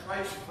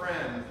Christ's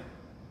friend,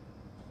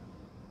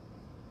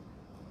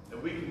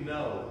 that we can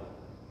know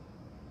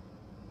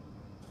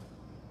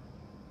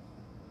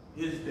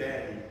his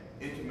daddy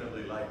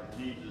intimately like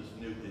Jesus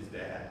knew his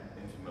dad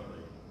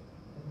intimately.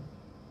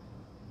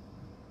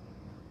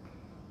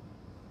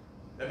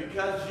 That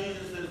because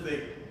Jesus is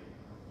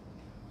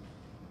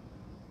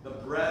the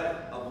bread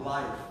of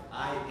life,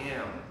 I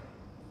am.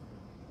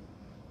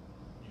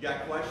 You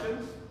got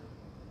questions?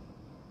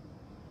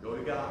 Go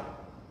to God.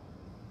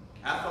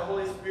 Ask the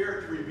Holy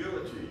Spirit to reveal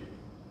it to you.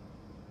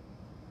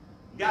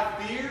 You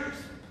got fears?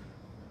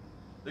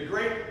 The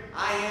great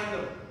I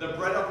am, the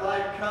bread of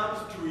life, comes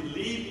to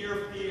relieve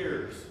your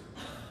fears.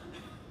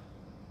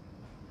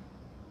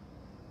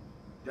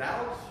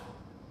 Doubts?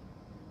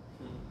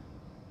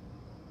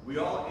 We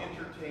all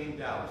entertain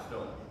doubts,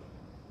 don't we?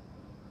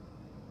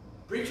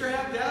 Preacher,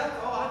 have doubts?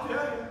 Oh, I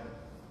tell you.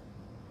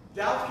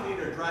 Doubts can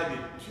either drive you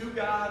to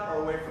God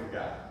or away from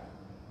God.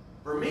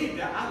 For me,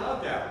 I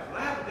love doubts. When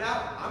I have a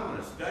doubt, I'm going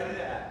to study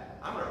that.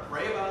 I'm going to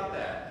pray about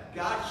that.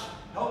 God,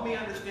 help me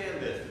understand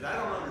this, because I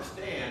don't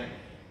understand.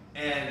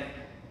 And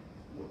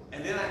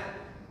then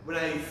when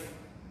I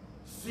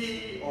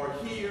see or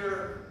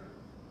hear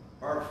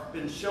or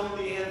been shown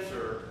the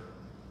answer,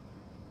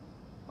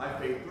 my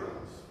faith grows.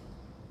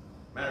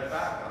 Matter of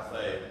fact, I'll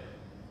say,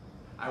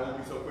 I won't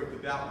be so quick to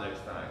doubt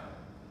next time.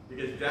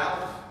 Because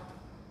doubts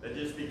that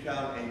just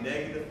become a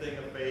negative thing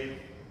of faith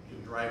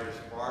can drive us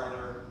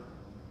farther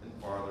and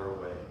farther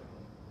away.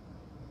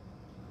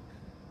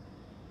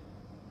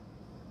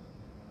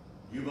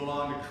 You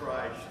belong to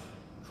Christ.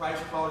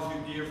 Christ calls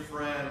you dear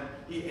friend.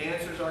 He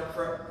answers our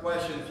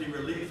questions. He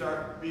relieves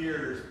our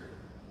fears.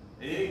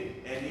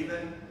 And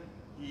even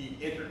he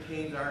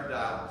entertains our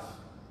doubts.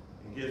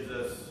 and gives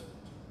us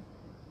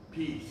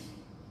peace.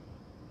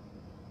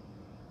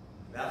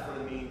 That's what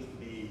it means to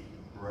be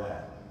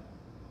bread.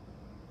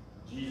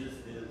 Jesus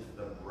is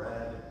the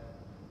bread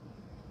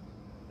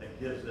that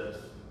gives us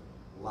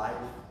life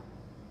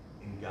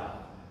in God.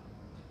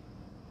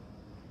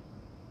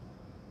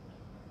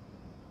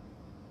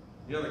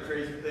 You know the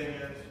crazy thing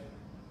is,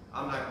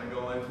 I'm not going to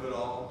go into it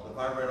all. If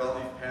I read all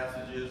these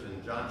passages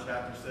in John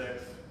chapter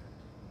 6,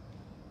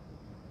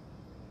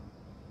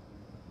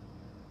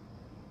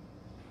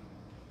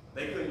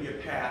 they couldn't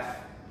get past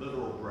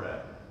literal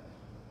bread.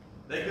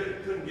 They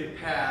couldn't get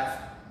past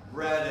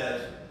bread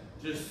as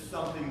just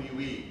something you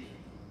eat.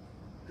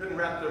 Couldn't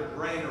wrap their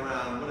brain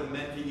around what it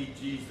meant to eat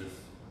Jesus.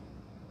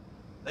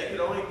 They could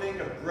only think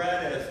of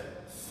bread as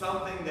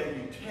something that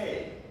you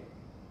take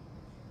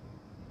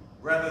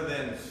rather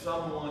than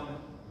someone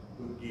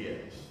who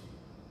gives.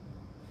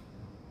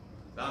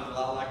 Sounds a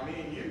lot like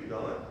me and you,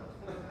 don't it?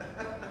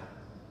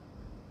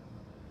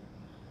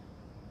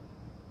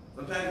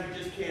 Sometimes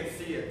we just can't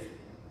see it.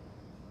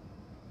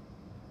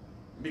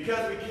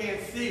 Because we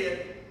can't see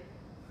it,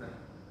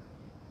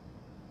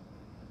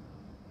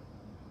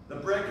 the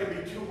bread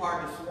can be too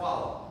hard to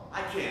swallow.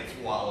 I can't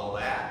swallow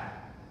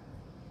that.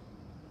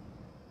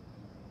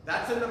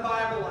 That's in the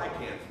Bible, I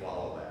can't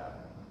swallow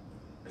that.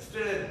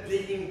 Instead of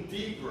digging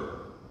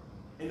deeper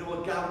into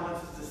what God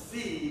wants us to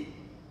see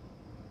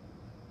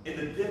in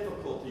the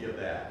difficulty of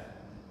that.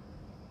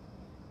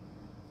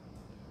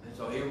 And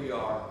so here we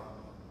are,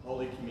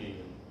 Holy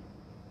Communion.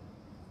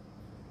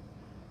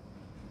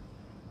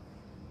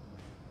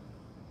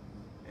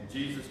 And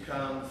Jesus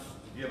comes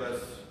to give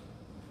us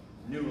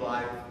new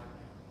life,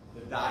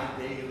 to die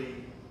daily.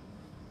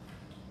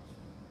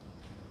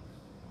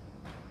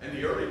 And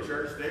the early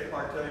church, they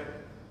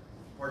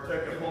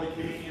partook of Holy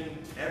Communion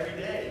every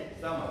day,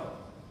 some of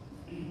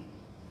them.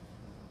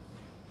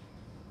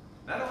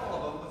 Not all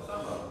of them, but some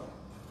of them.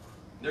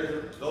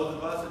 There's those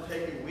of us that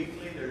take it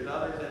weekly. There's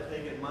others that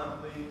take it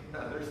monthly.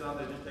 There's some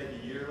that just take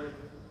it yearly.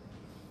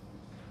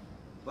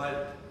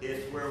 But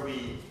it's where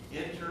we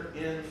enter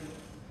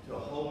into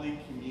Holy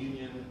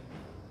Communion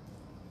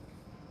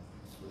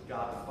with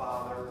God the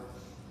Father,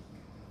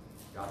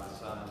 God the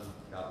Son,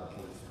 God the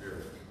Holy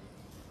Spirit.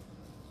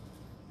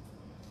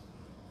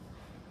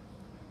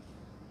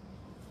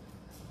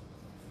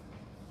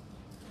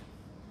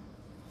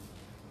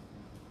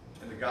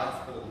 In the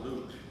Gospel of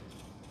Luke,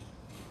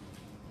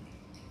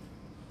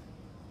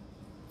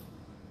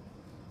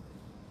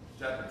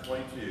 chapter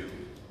 22,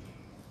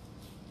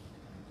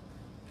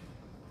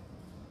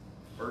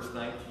 verse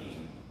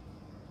 19,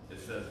 it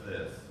says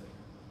this.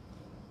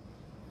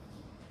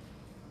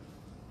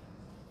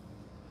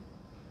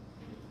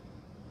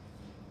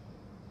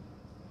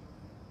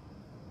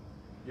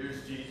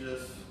 Here's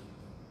Jesus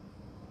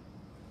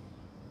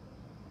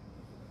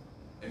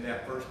in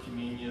that first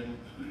communion,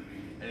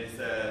 and it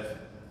says,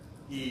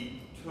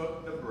 he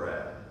took the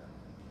bread.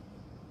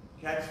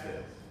 Catch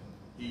this.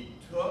 He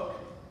took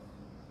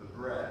the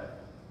bread.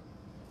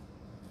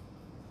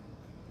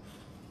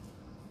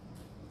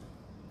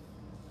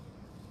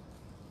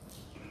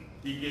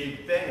 He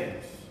gave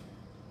thanks.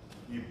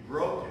 He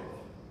broke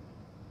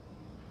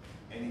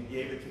it. And he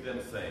gave it to them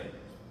saying.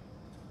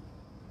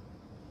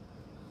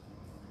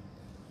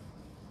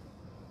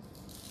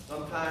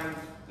 Sometimes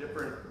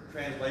different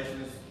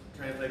translations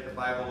translate the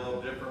Bible a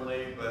little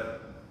differently,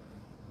 but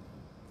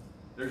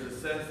there's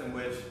a sense in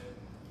which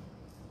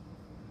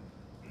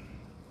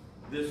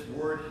this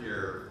word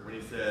here, when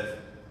he says,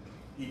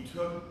 he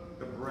took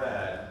the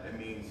bread, it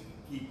means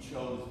he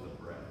chose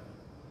the bread.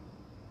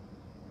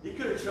 He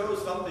could have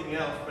chose something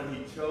else, but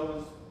he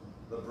chose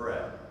the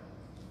bread.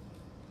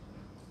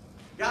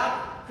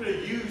 God could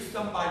have used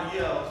somebody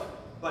else,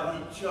 but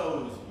he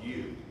chose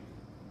you.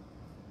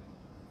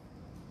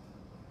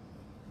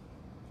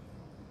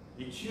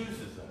 He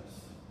chooses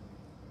us.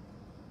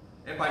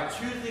 And by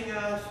choosing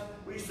us,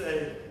 we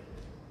say,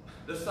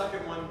 the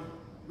second one,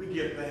 we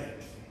give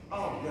thanks.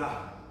 Oh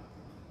God,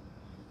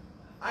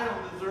 I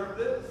don't deserve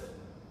this.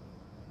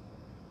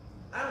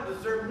 I don't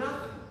deserve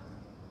nothing.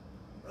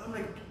 But I'm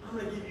going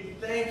to give you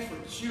thanks for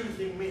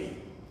choosing me.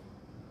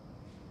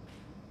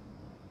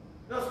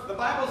 Notice, the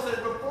Bible says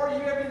before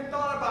you ever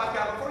thought about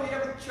God, before you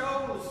ever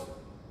chose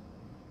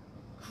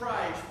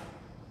Christ,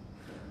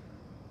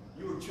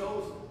 you were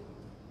chosen.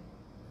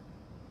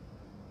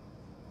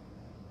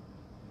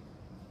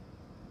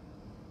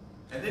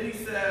 And then he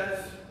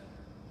says,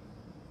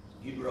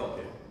 he broke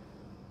it.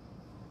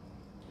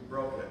 He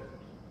broke it.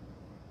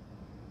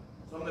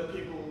 Some of the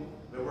people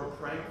that we're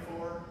praying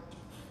for,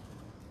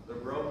 they're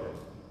broken.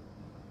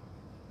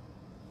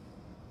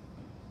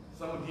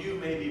 Some of you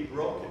may be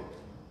broken.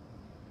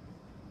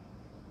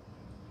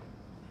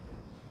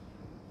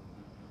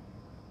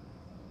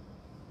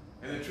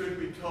 And the truth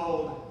be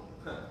told,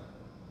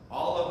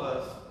 all of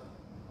us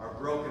are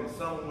broken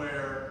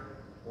somewhere,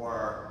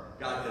 or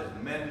God has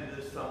mended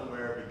us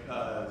somewhere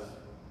because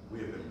we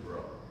have been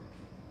broken.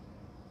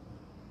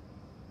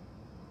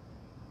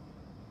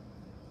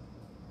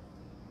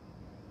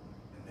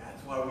 And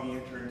that's why we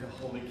enter into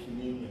Holy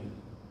Communion,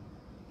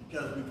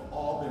 because we've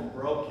all been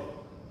broken.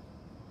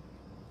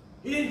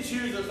 He didn't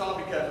choose us all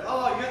because,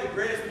 oh, you're the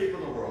greatest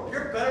people in the world.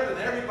 You're better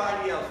than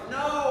everybody else.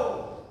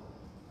 No!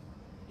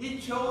 He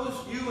chose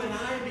you and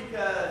I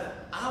because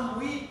I'm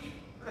weak.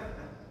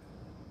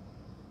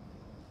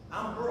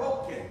 I'm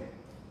broken.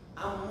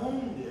 I'm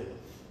wounded.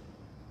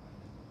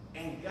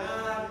 And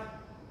God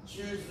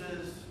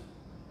chooses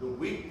the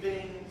weak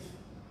things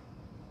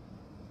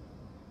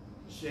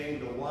to shame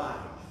the wise.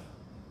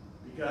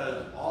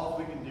 Because all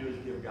we can do is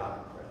give God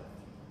the credit.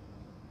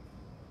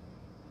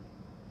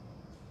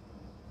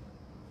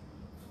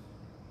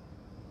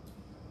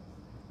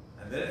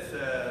 And then it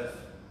says,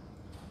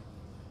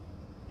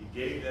 He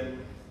gave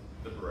them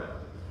the bread.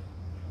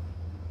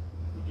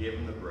 He gave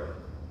them the bread.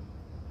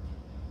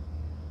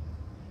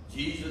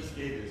 Jesus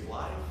gave His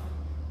life.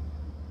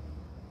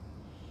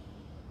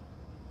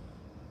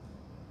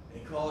 He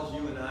calls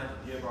you and I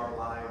to give our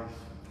lives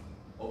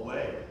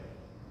away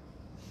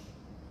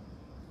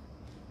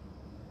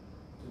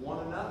to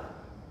one another.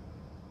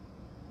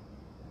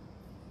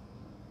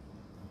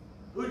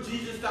 Who did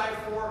Jesus die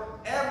for?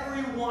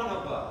 Every one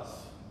of us.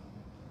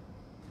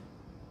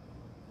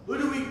 Who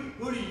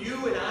do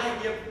you and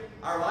I give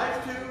our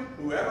lives to?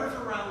 Whoever's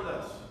around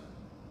us.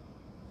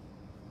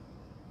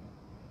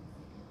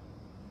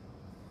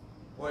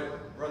 Boy,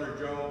 Brother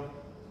Joe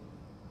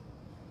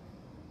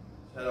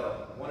had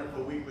a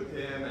wonderful week with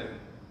him, and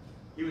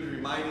he was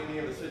reminding me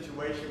of a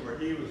situation where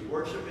he was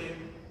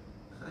worshiping.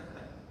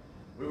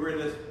 We were in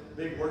this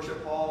big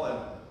worship hall, and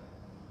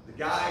the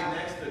guy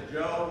next to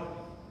Joe,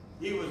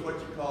 he was what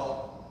you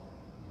call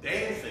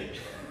dancing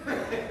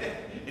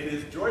in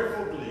his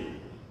joyful glee.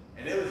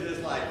 And it was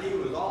just like he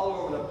was all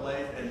over the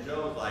place, and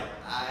Joe was like,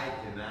 I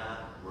cannot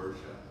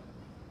worship.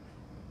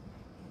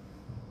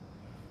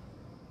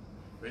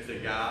 They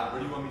said, God,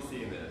 where do you want me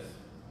seeing this?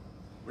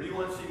 Where do you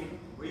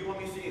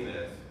want me seeing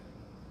this?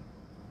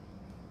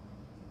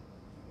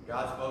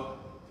 God spoke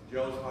to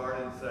Joe's heart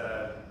and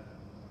said,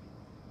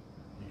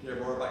 do you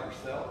care more about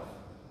yourself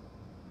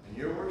and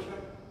your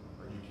worship,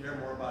 or do you care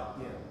more about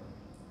Him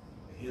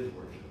and His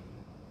worship?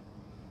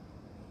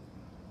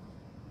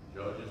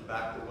 Joe just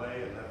backed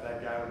away and let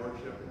that guy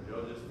worship, and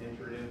Joe just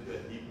entered into a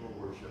deeper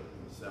worship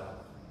himself.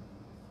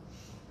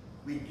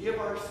 We give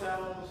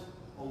ourselves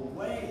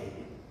away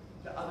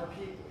to other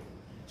people.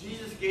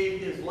 Jesus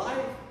gave His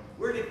life.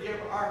 We're to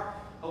give our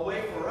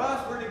away for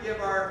us. We're to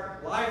give our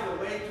lives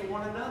away to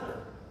one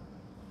another.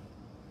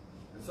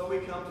 And so we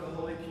come to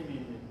Holy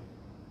Communion.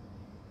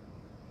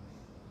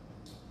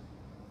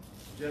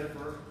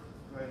 Jennifer,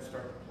 go ahead and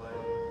start to play.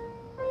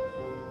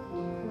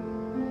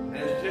 And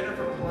as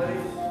Jennifer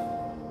plays,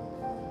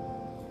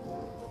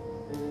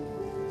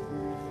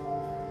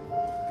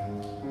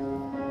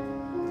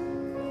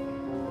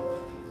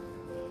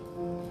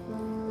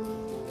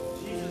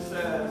 Jesus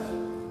says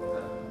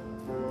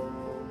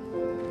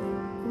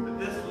that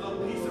this little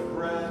piece of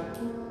bread,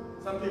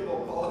 some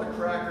people call it a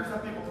cracker,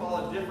 some people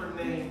call it different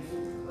names.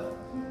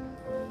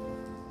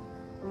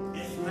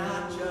 It's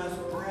not just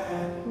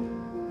bread.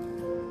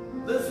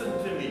 Listen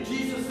to me.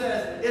 Jesus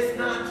says it's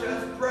not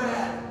just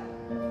bread.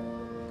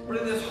 But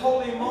in this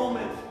holy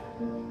moment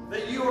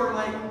that you are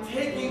like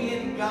taking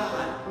in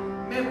God.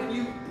 Man, when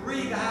you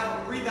breathe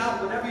out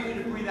whatever you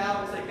need to breathe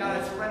out and say,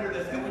 God, I surrender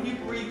this. And when you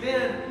breathe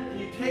in and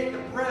you take the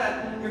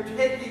bread, you're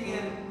taking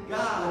in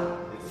God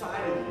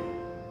inside of you.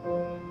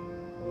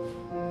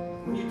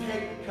 When you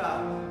take the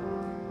cup,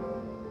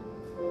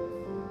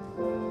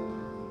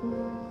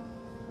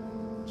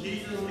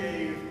 Jesus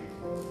gave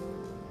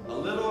a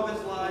little of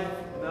His life.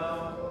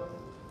 No,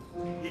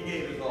 He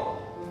gave His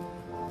all.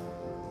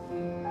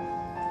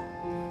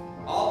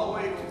 All the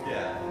way to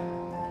death.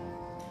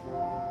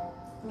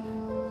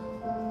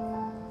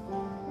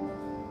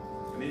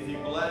 And as He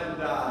bled and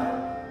died,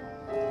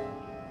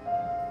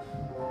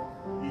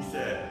 He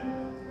said,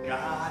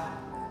 God,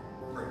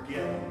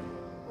 forgive them.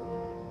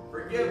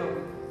 Forgive them.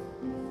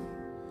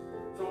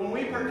 So when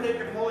we partake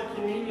of Holy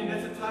Communion,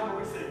 it's a time where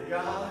we say,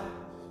 God,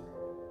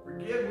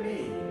 forgive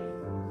me.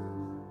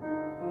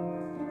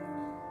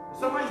 If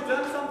somebody's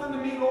done something to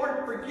me,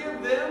 Lord,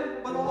 forgive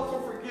them, but also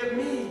forgive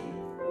me.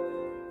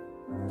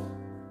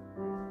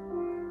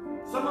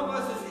 Some of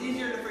us, it's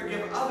easier to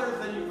forgive others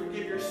than you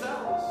forgive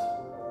yourselves.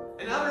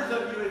 And others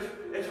of you,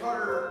 it's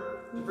harder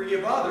to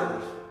forgive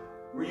others,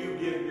 where you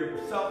give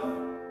yourself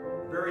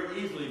very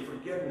easily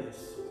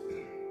forgiveness.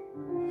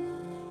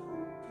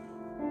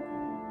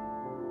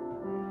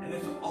 And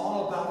it's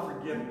all about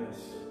forgiveness.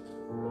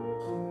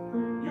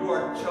 You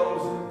are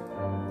chosen.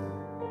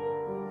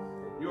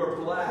 You are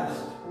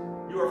blessed.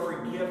 You are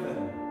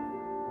forgiven.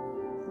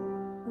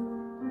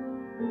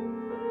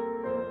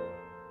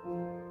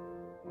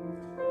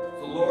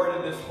 So Lord,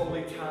 in this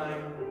holy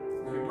time,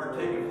 we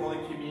partake of Holy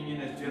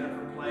Communion as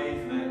Jennifer plays,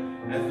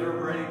 and as they're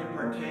ready to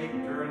partake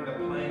during the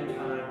playing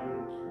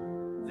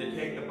time, they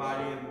take the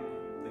body and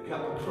the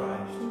cup of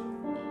Christ.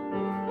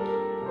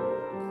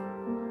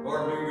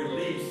 Lord, we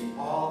release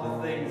all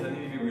the things that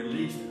need to be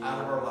released out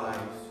of our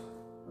lives.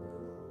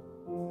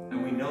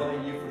 And we know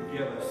that you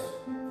forgive us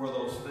for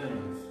those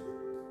things.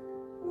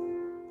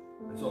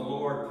 And so,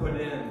 Lord, put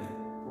in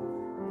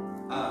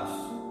us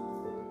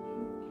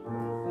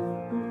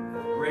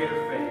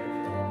greater faith,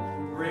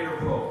 greater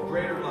hope,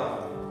 greater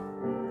love,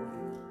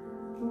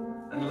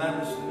 and let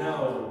us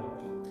know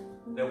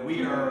that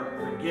we are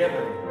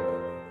forgiven,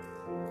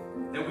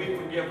 that we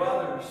forgive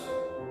others,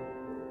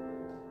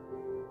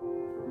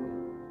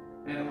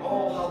 and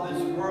oh, how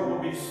this world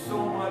would be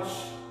so much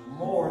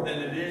more than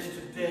it is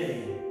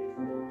today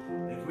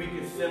if we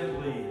could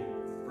simply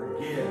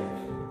forgive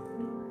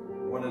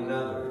one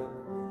another.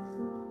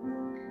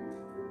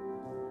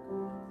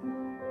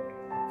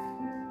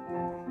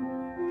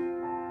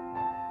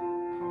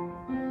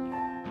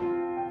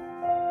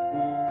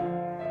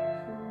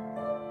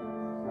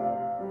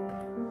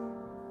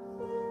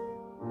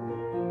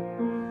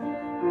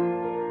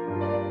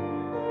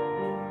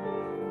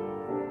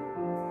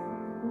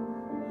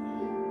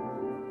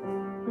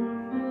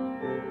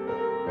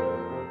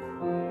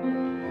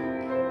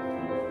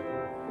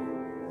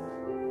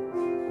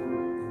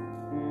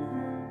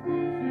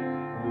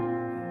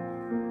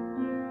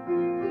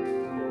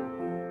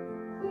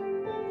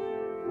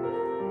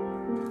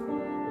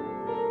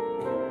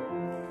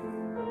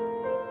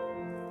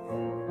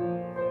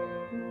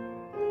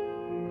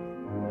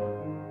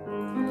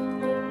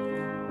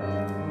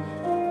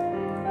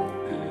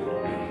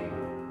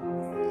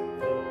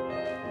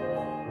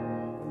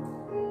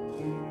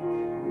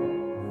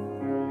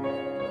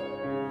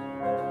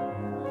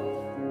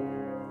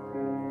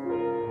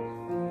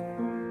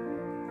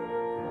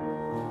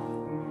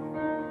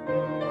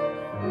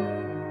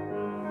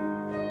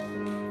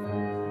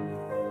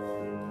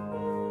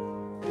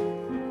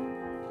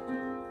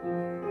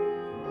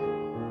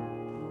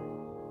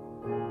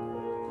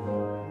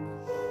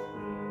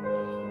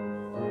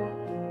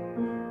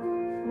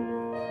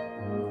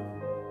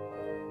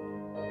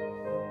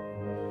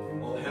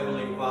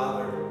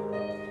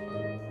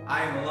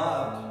 I am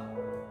loved.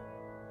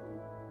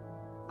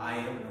 I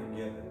am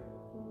forgiven.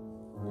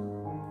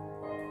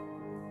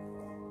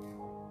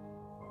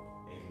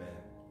 Amen.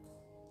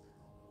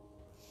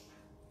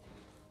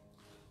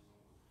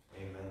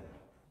 Amen.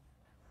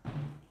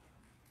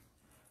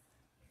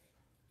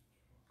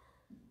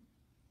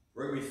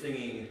 We're going to be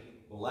singing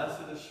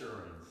Blessed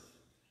Assurance,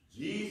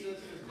 Jesus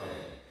is mine.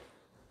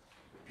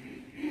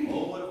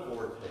 Oh, what a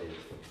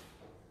foretaste of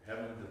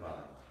heaven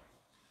divine.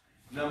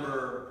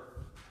 Number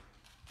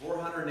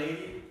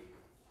 480.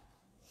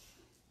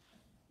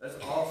 Let's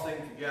all sing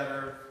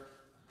together.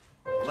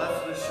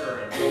 Blessed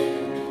Assurance.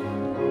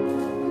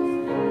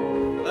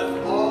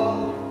 Let's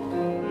all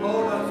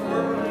hold us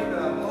firmly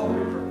the hope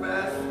we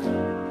profess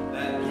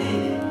that He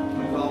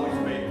was always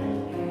faithful.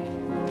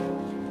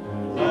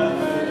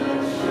 Blessed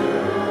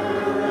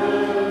Assurance,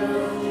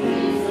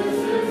 Jesus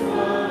is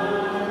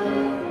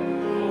mine.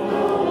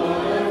 Oh,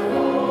 what a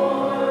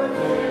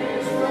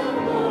foretaste from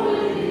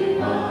glory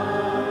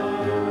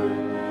divine.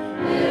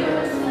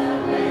 There's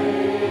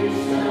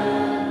salvation.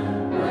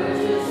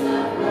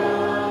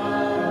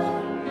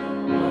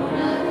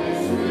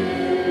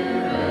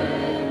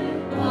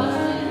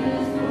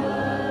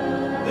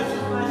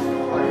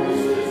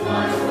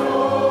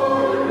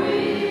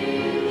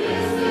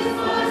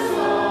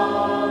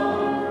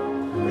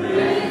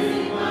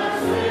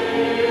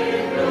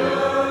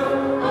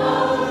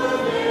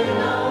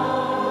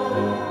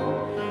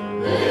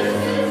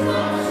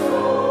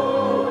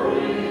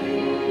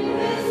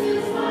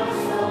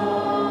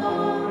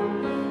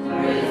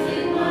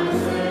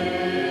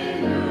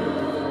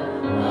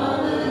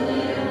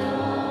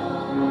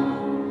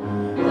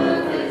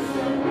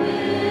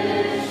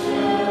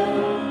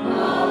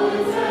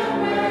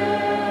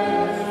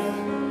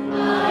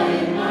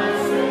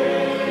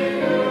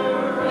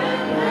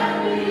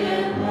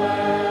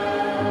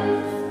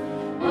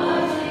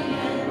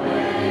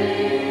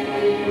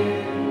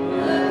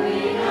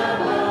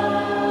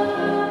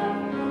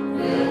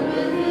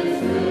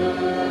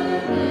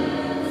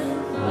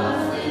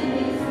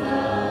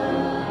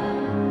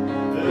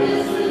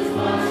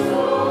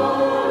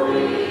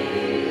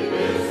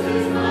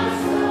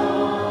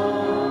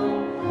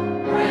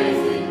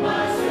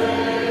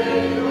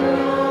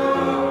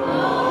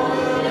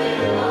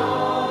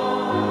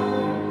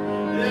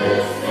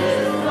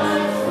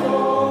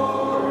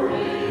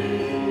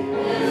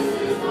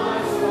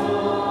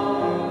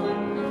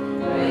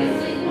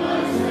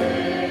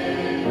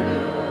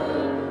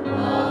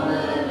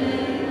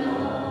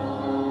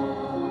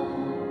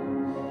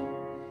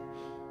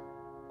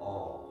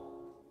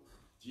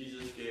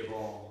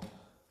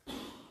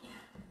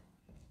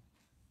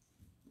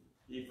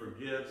 He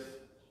forgives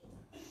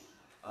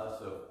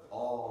us of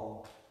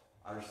all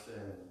our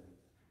sin.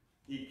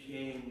 He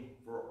came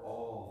for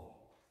all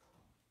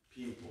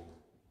people.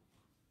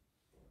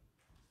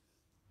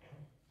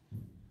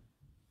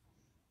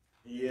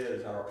 He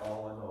is our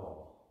all in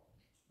all,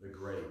 the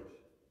great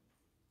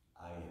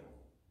I am.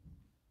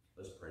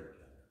 Let's pray together.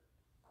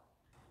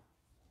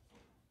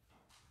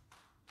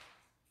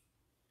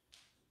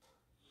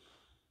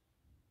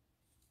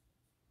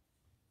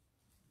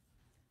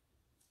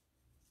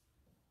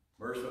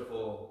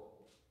 Merciful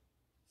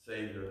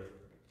Savior,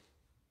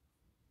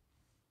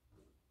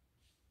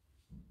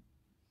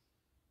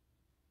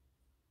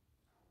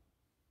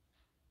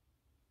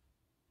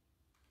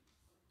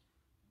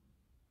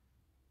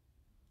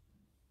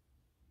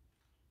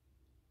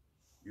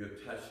 You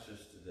have touched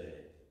us today.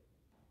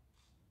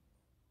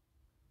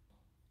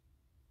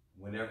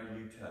 Whenever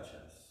you touch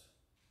us,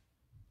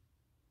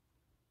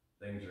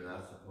 things are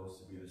not supposed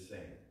to be the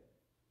same.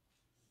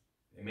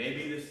 They may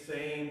be the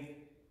same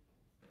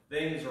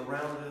things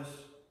around us,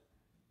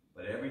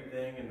 but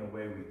everything in the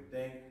way we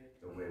think,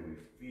 the way we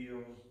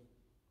feel,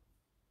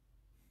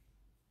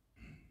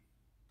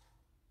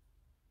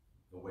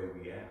 the way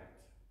we act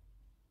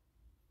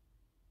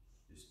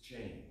is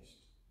changed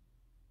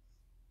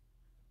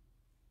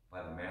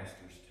by the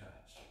Master's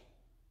touch.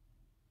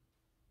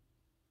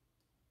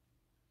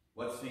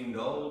 What seemed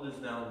old is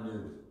now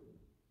new.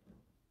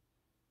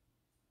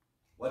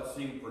 What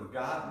seemed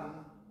forgotten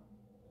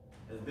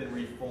has been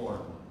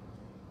reformed.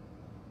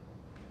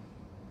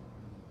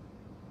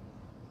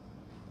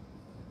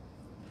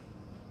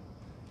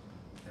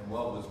 And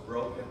what was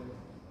broken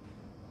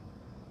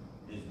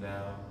is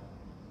now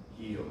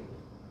healed.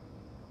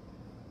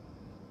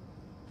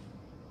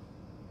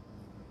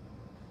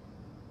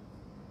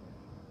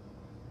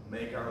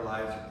 Make our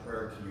lives a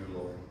prayer to you,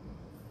 Lord.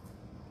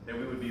 That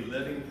we would be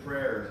living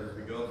prayers as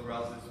we go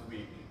throughout this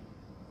week.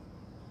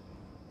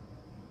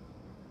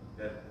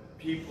 That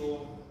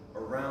people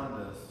around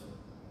us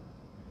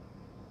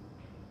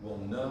will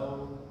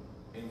know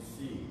and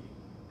see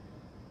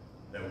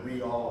that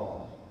we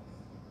all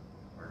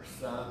are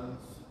sons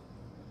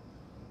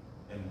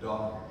and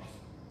daughters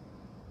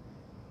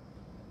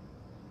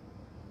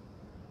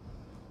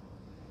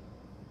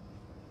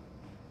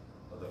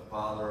of the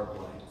Father of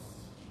lights,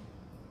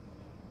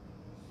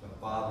 the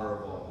Father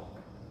of all,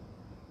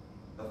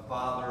 the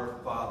Father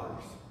of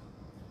fathers,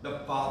 the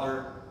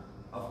Father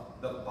of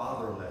the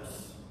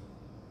fatherless.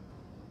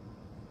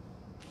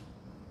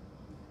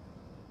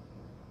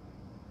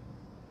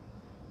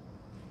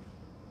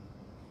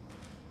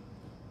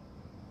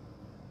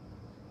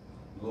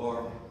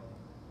 Lord,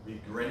 we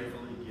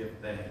gratefully give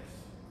thanks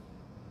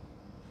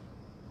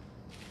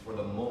for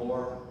the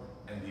more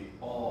and the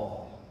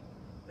all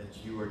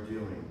that you are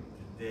doing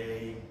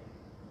today,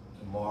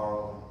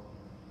 tomorrow,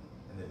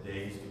 and the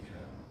days to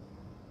come.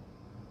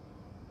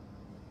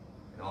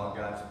 And all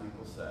God's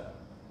people said,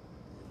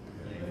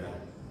 Amen.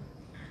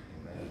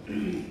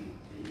 Amen.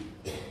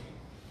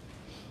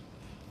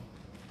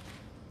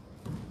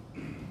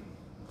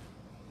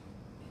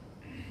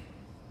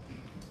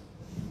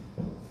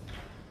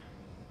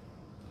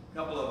 A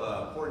couple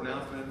of important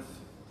announcements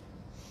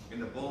in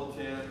the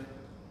bulletin.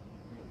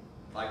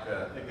 Like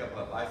to pick up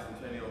a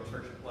bicentennial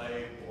church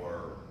plate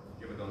or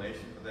give a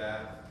donation for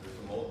that. There's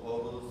some old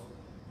photos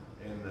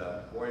in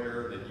the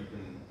foyer that you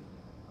can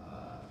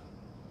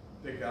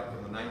pick up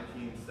from the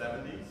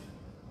 1970s.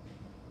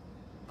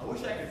 I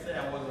wish I could say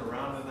I wasn't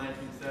around in the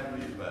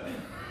 1970s, but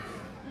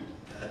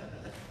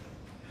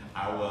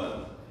I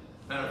was.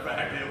 Matter of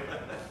fact,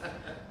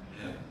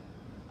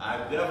 I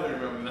definitely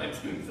remember the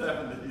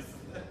 1970s.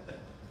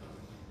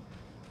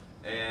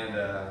 And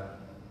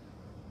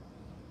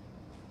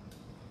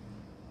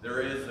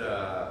there is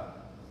a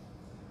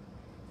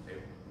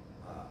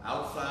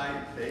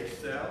outside bake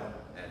sale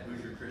at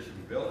Hoosier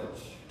Christian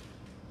Village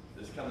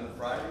this coming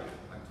Friday,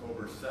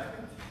 October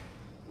 2nd.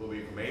 Will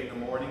be from 8 in the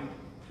morning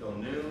till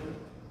noon.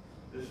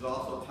 This is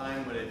also a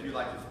time when if you'd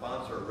like to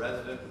sponsor a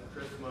resident with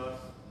Christmas,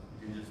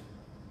 you can just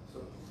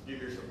give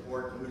your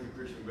support to Hoosier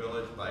Christian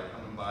Village by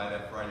coming by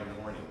that Friday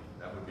morning.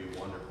 That would be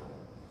wonderful.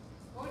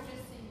 Or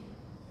just see me,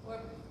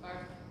 or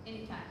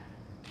anytime.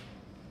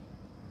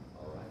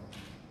 All right.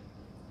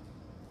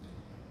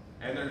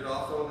 And there's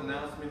also an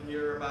announcement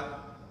here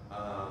about,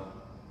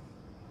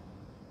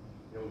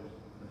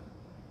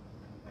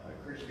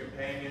 Christian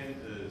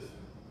Companions is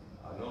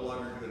no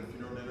longer doing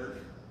funeral dinners,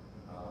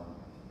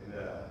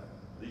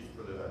 at least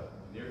for the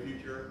near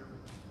future.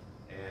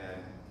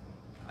 And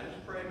I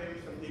just pray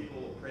maybe some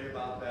people will pray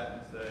about that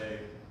and say,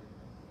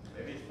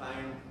 maybe it's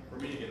time for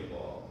me to get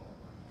involved.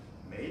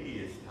 Maybe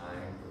it's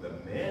time for the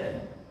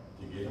men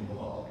to get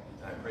involved.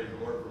 I praise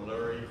the Lord for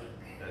Larry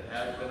that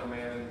has been a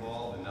man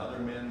involved and other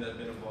men that have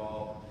been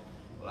involved.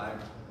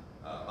 But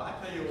I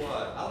tell you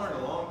what, I learned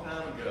a long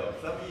time ago,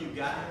 some of you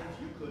guys,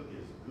 you cook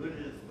as good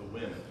as the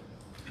women.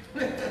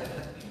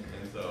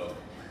 And so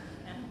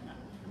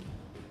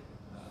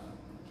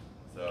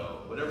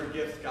whatever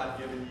gifts God's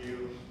given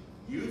you,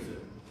 use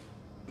it.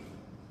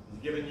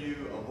 He's given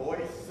you a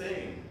voice,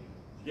 sing.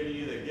 He's given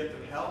you the gift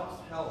of help.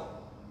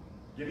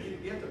 He's given you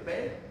the gift of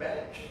bake.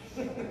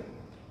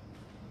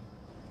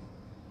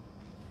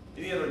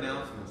 Any other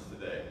announcements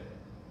today?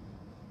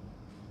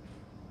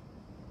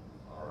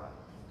 All right.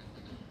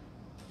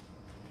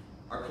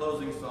 Our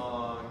closing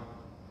song,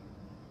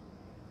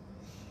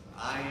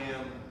 I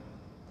am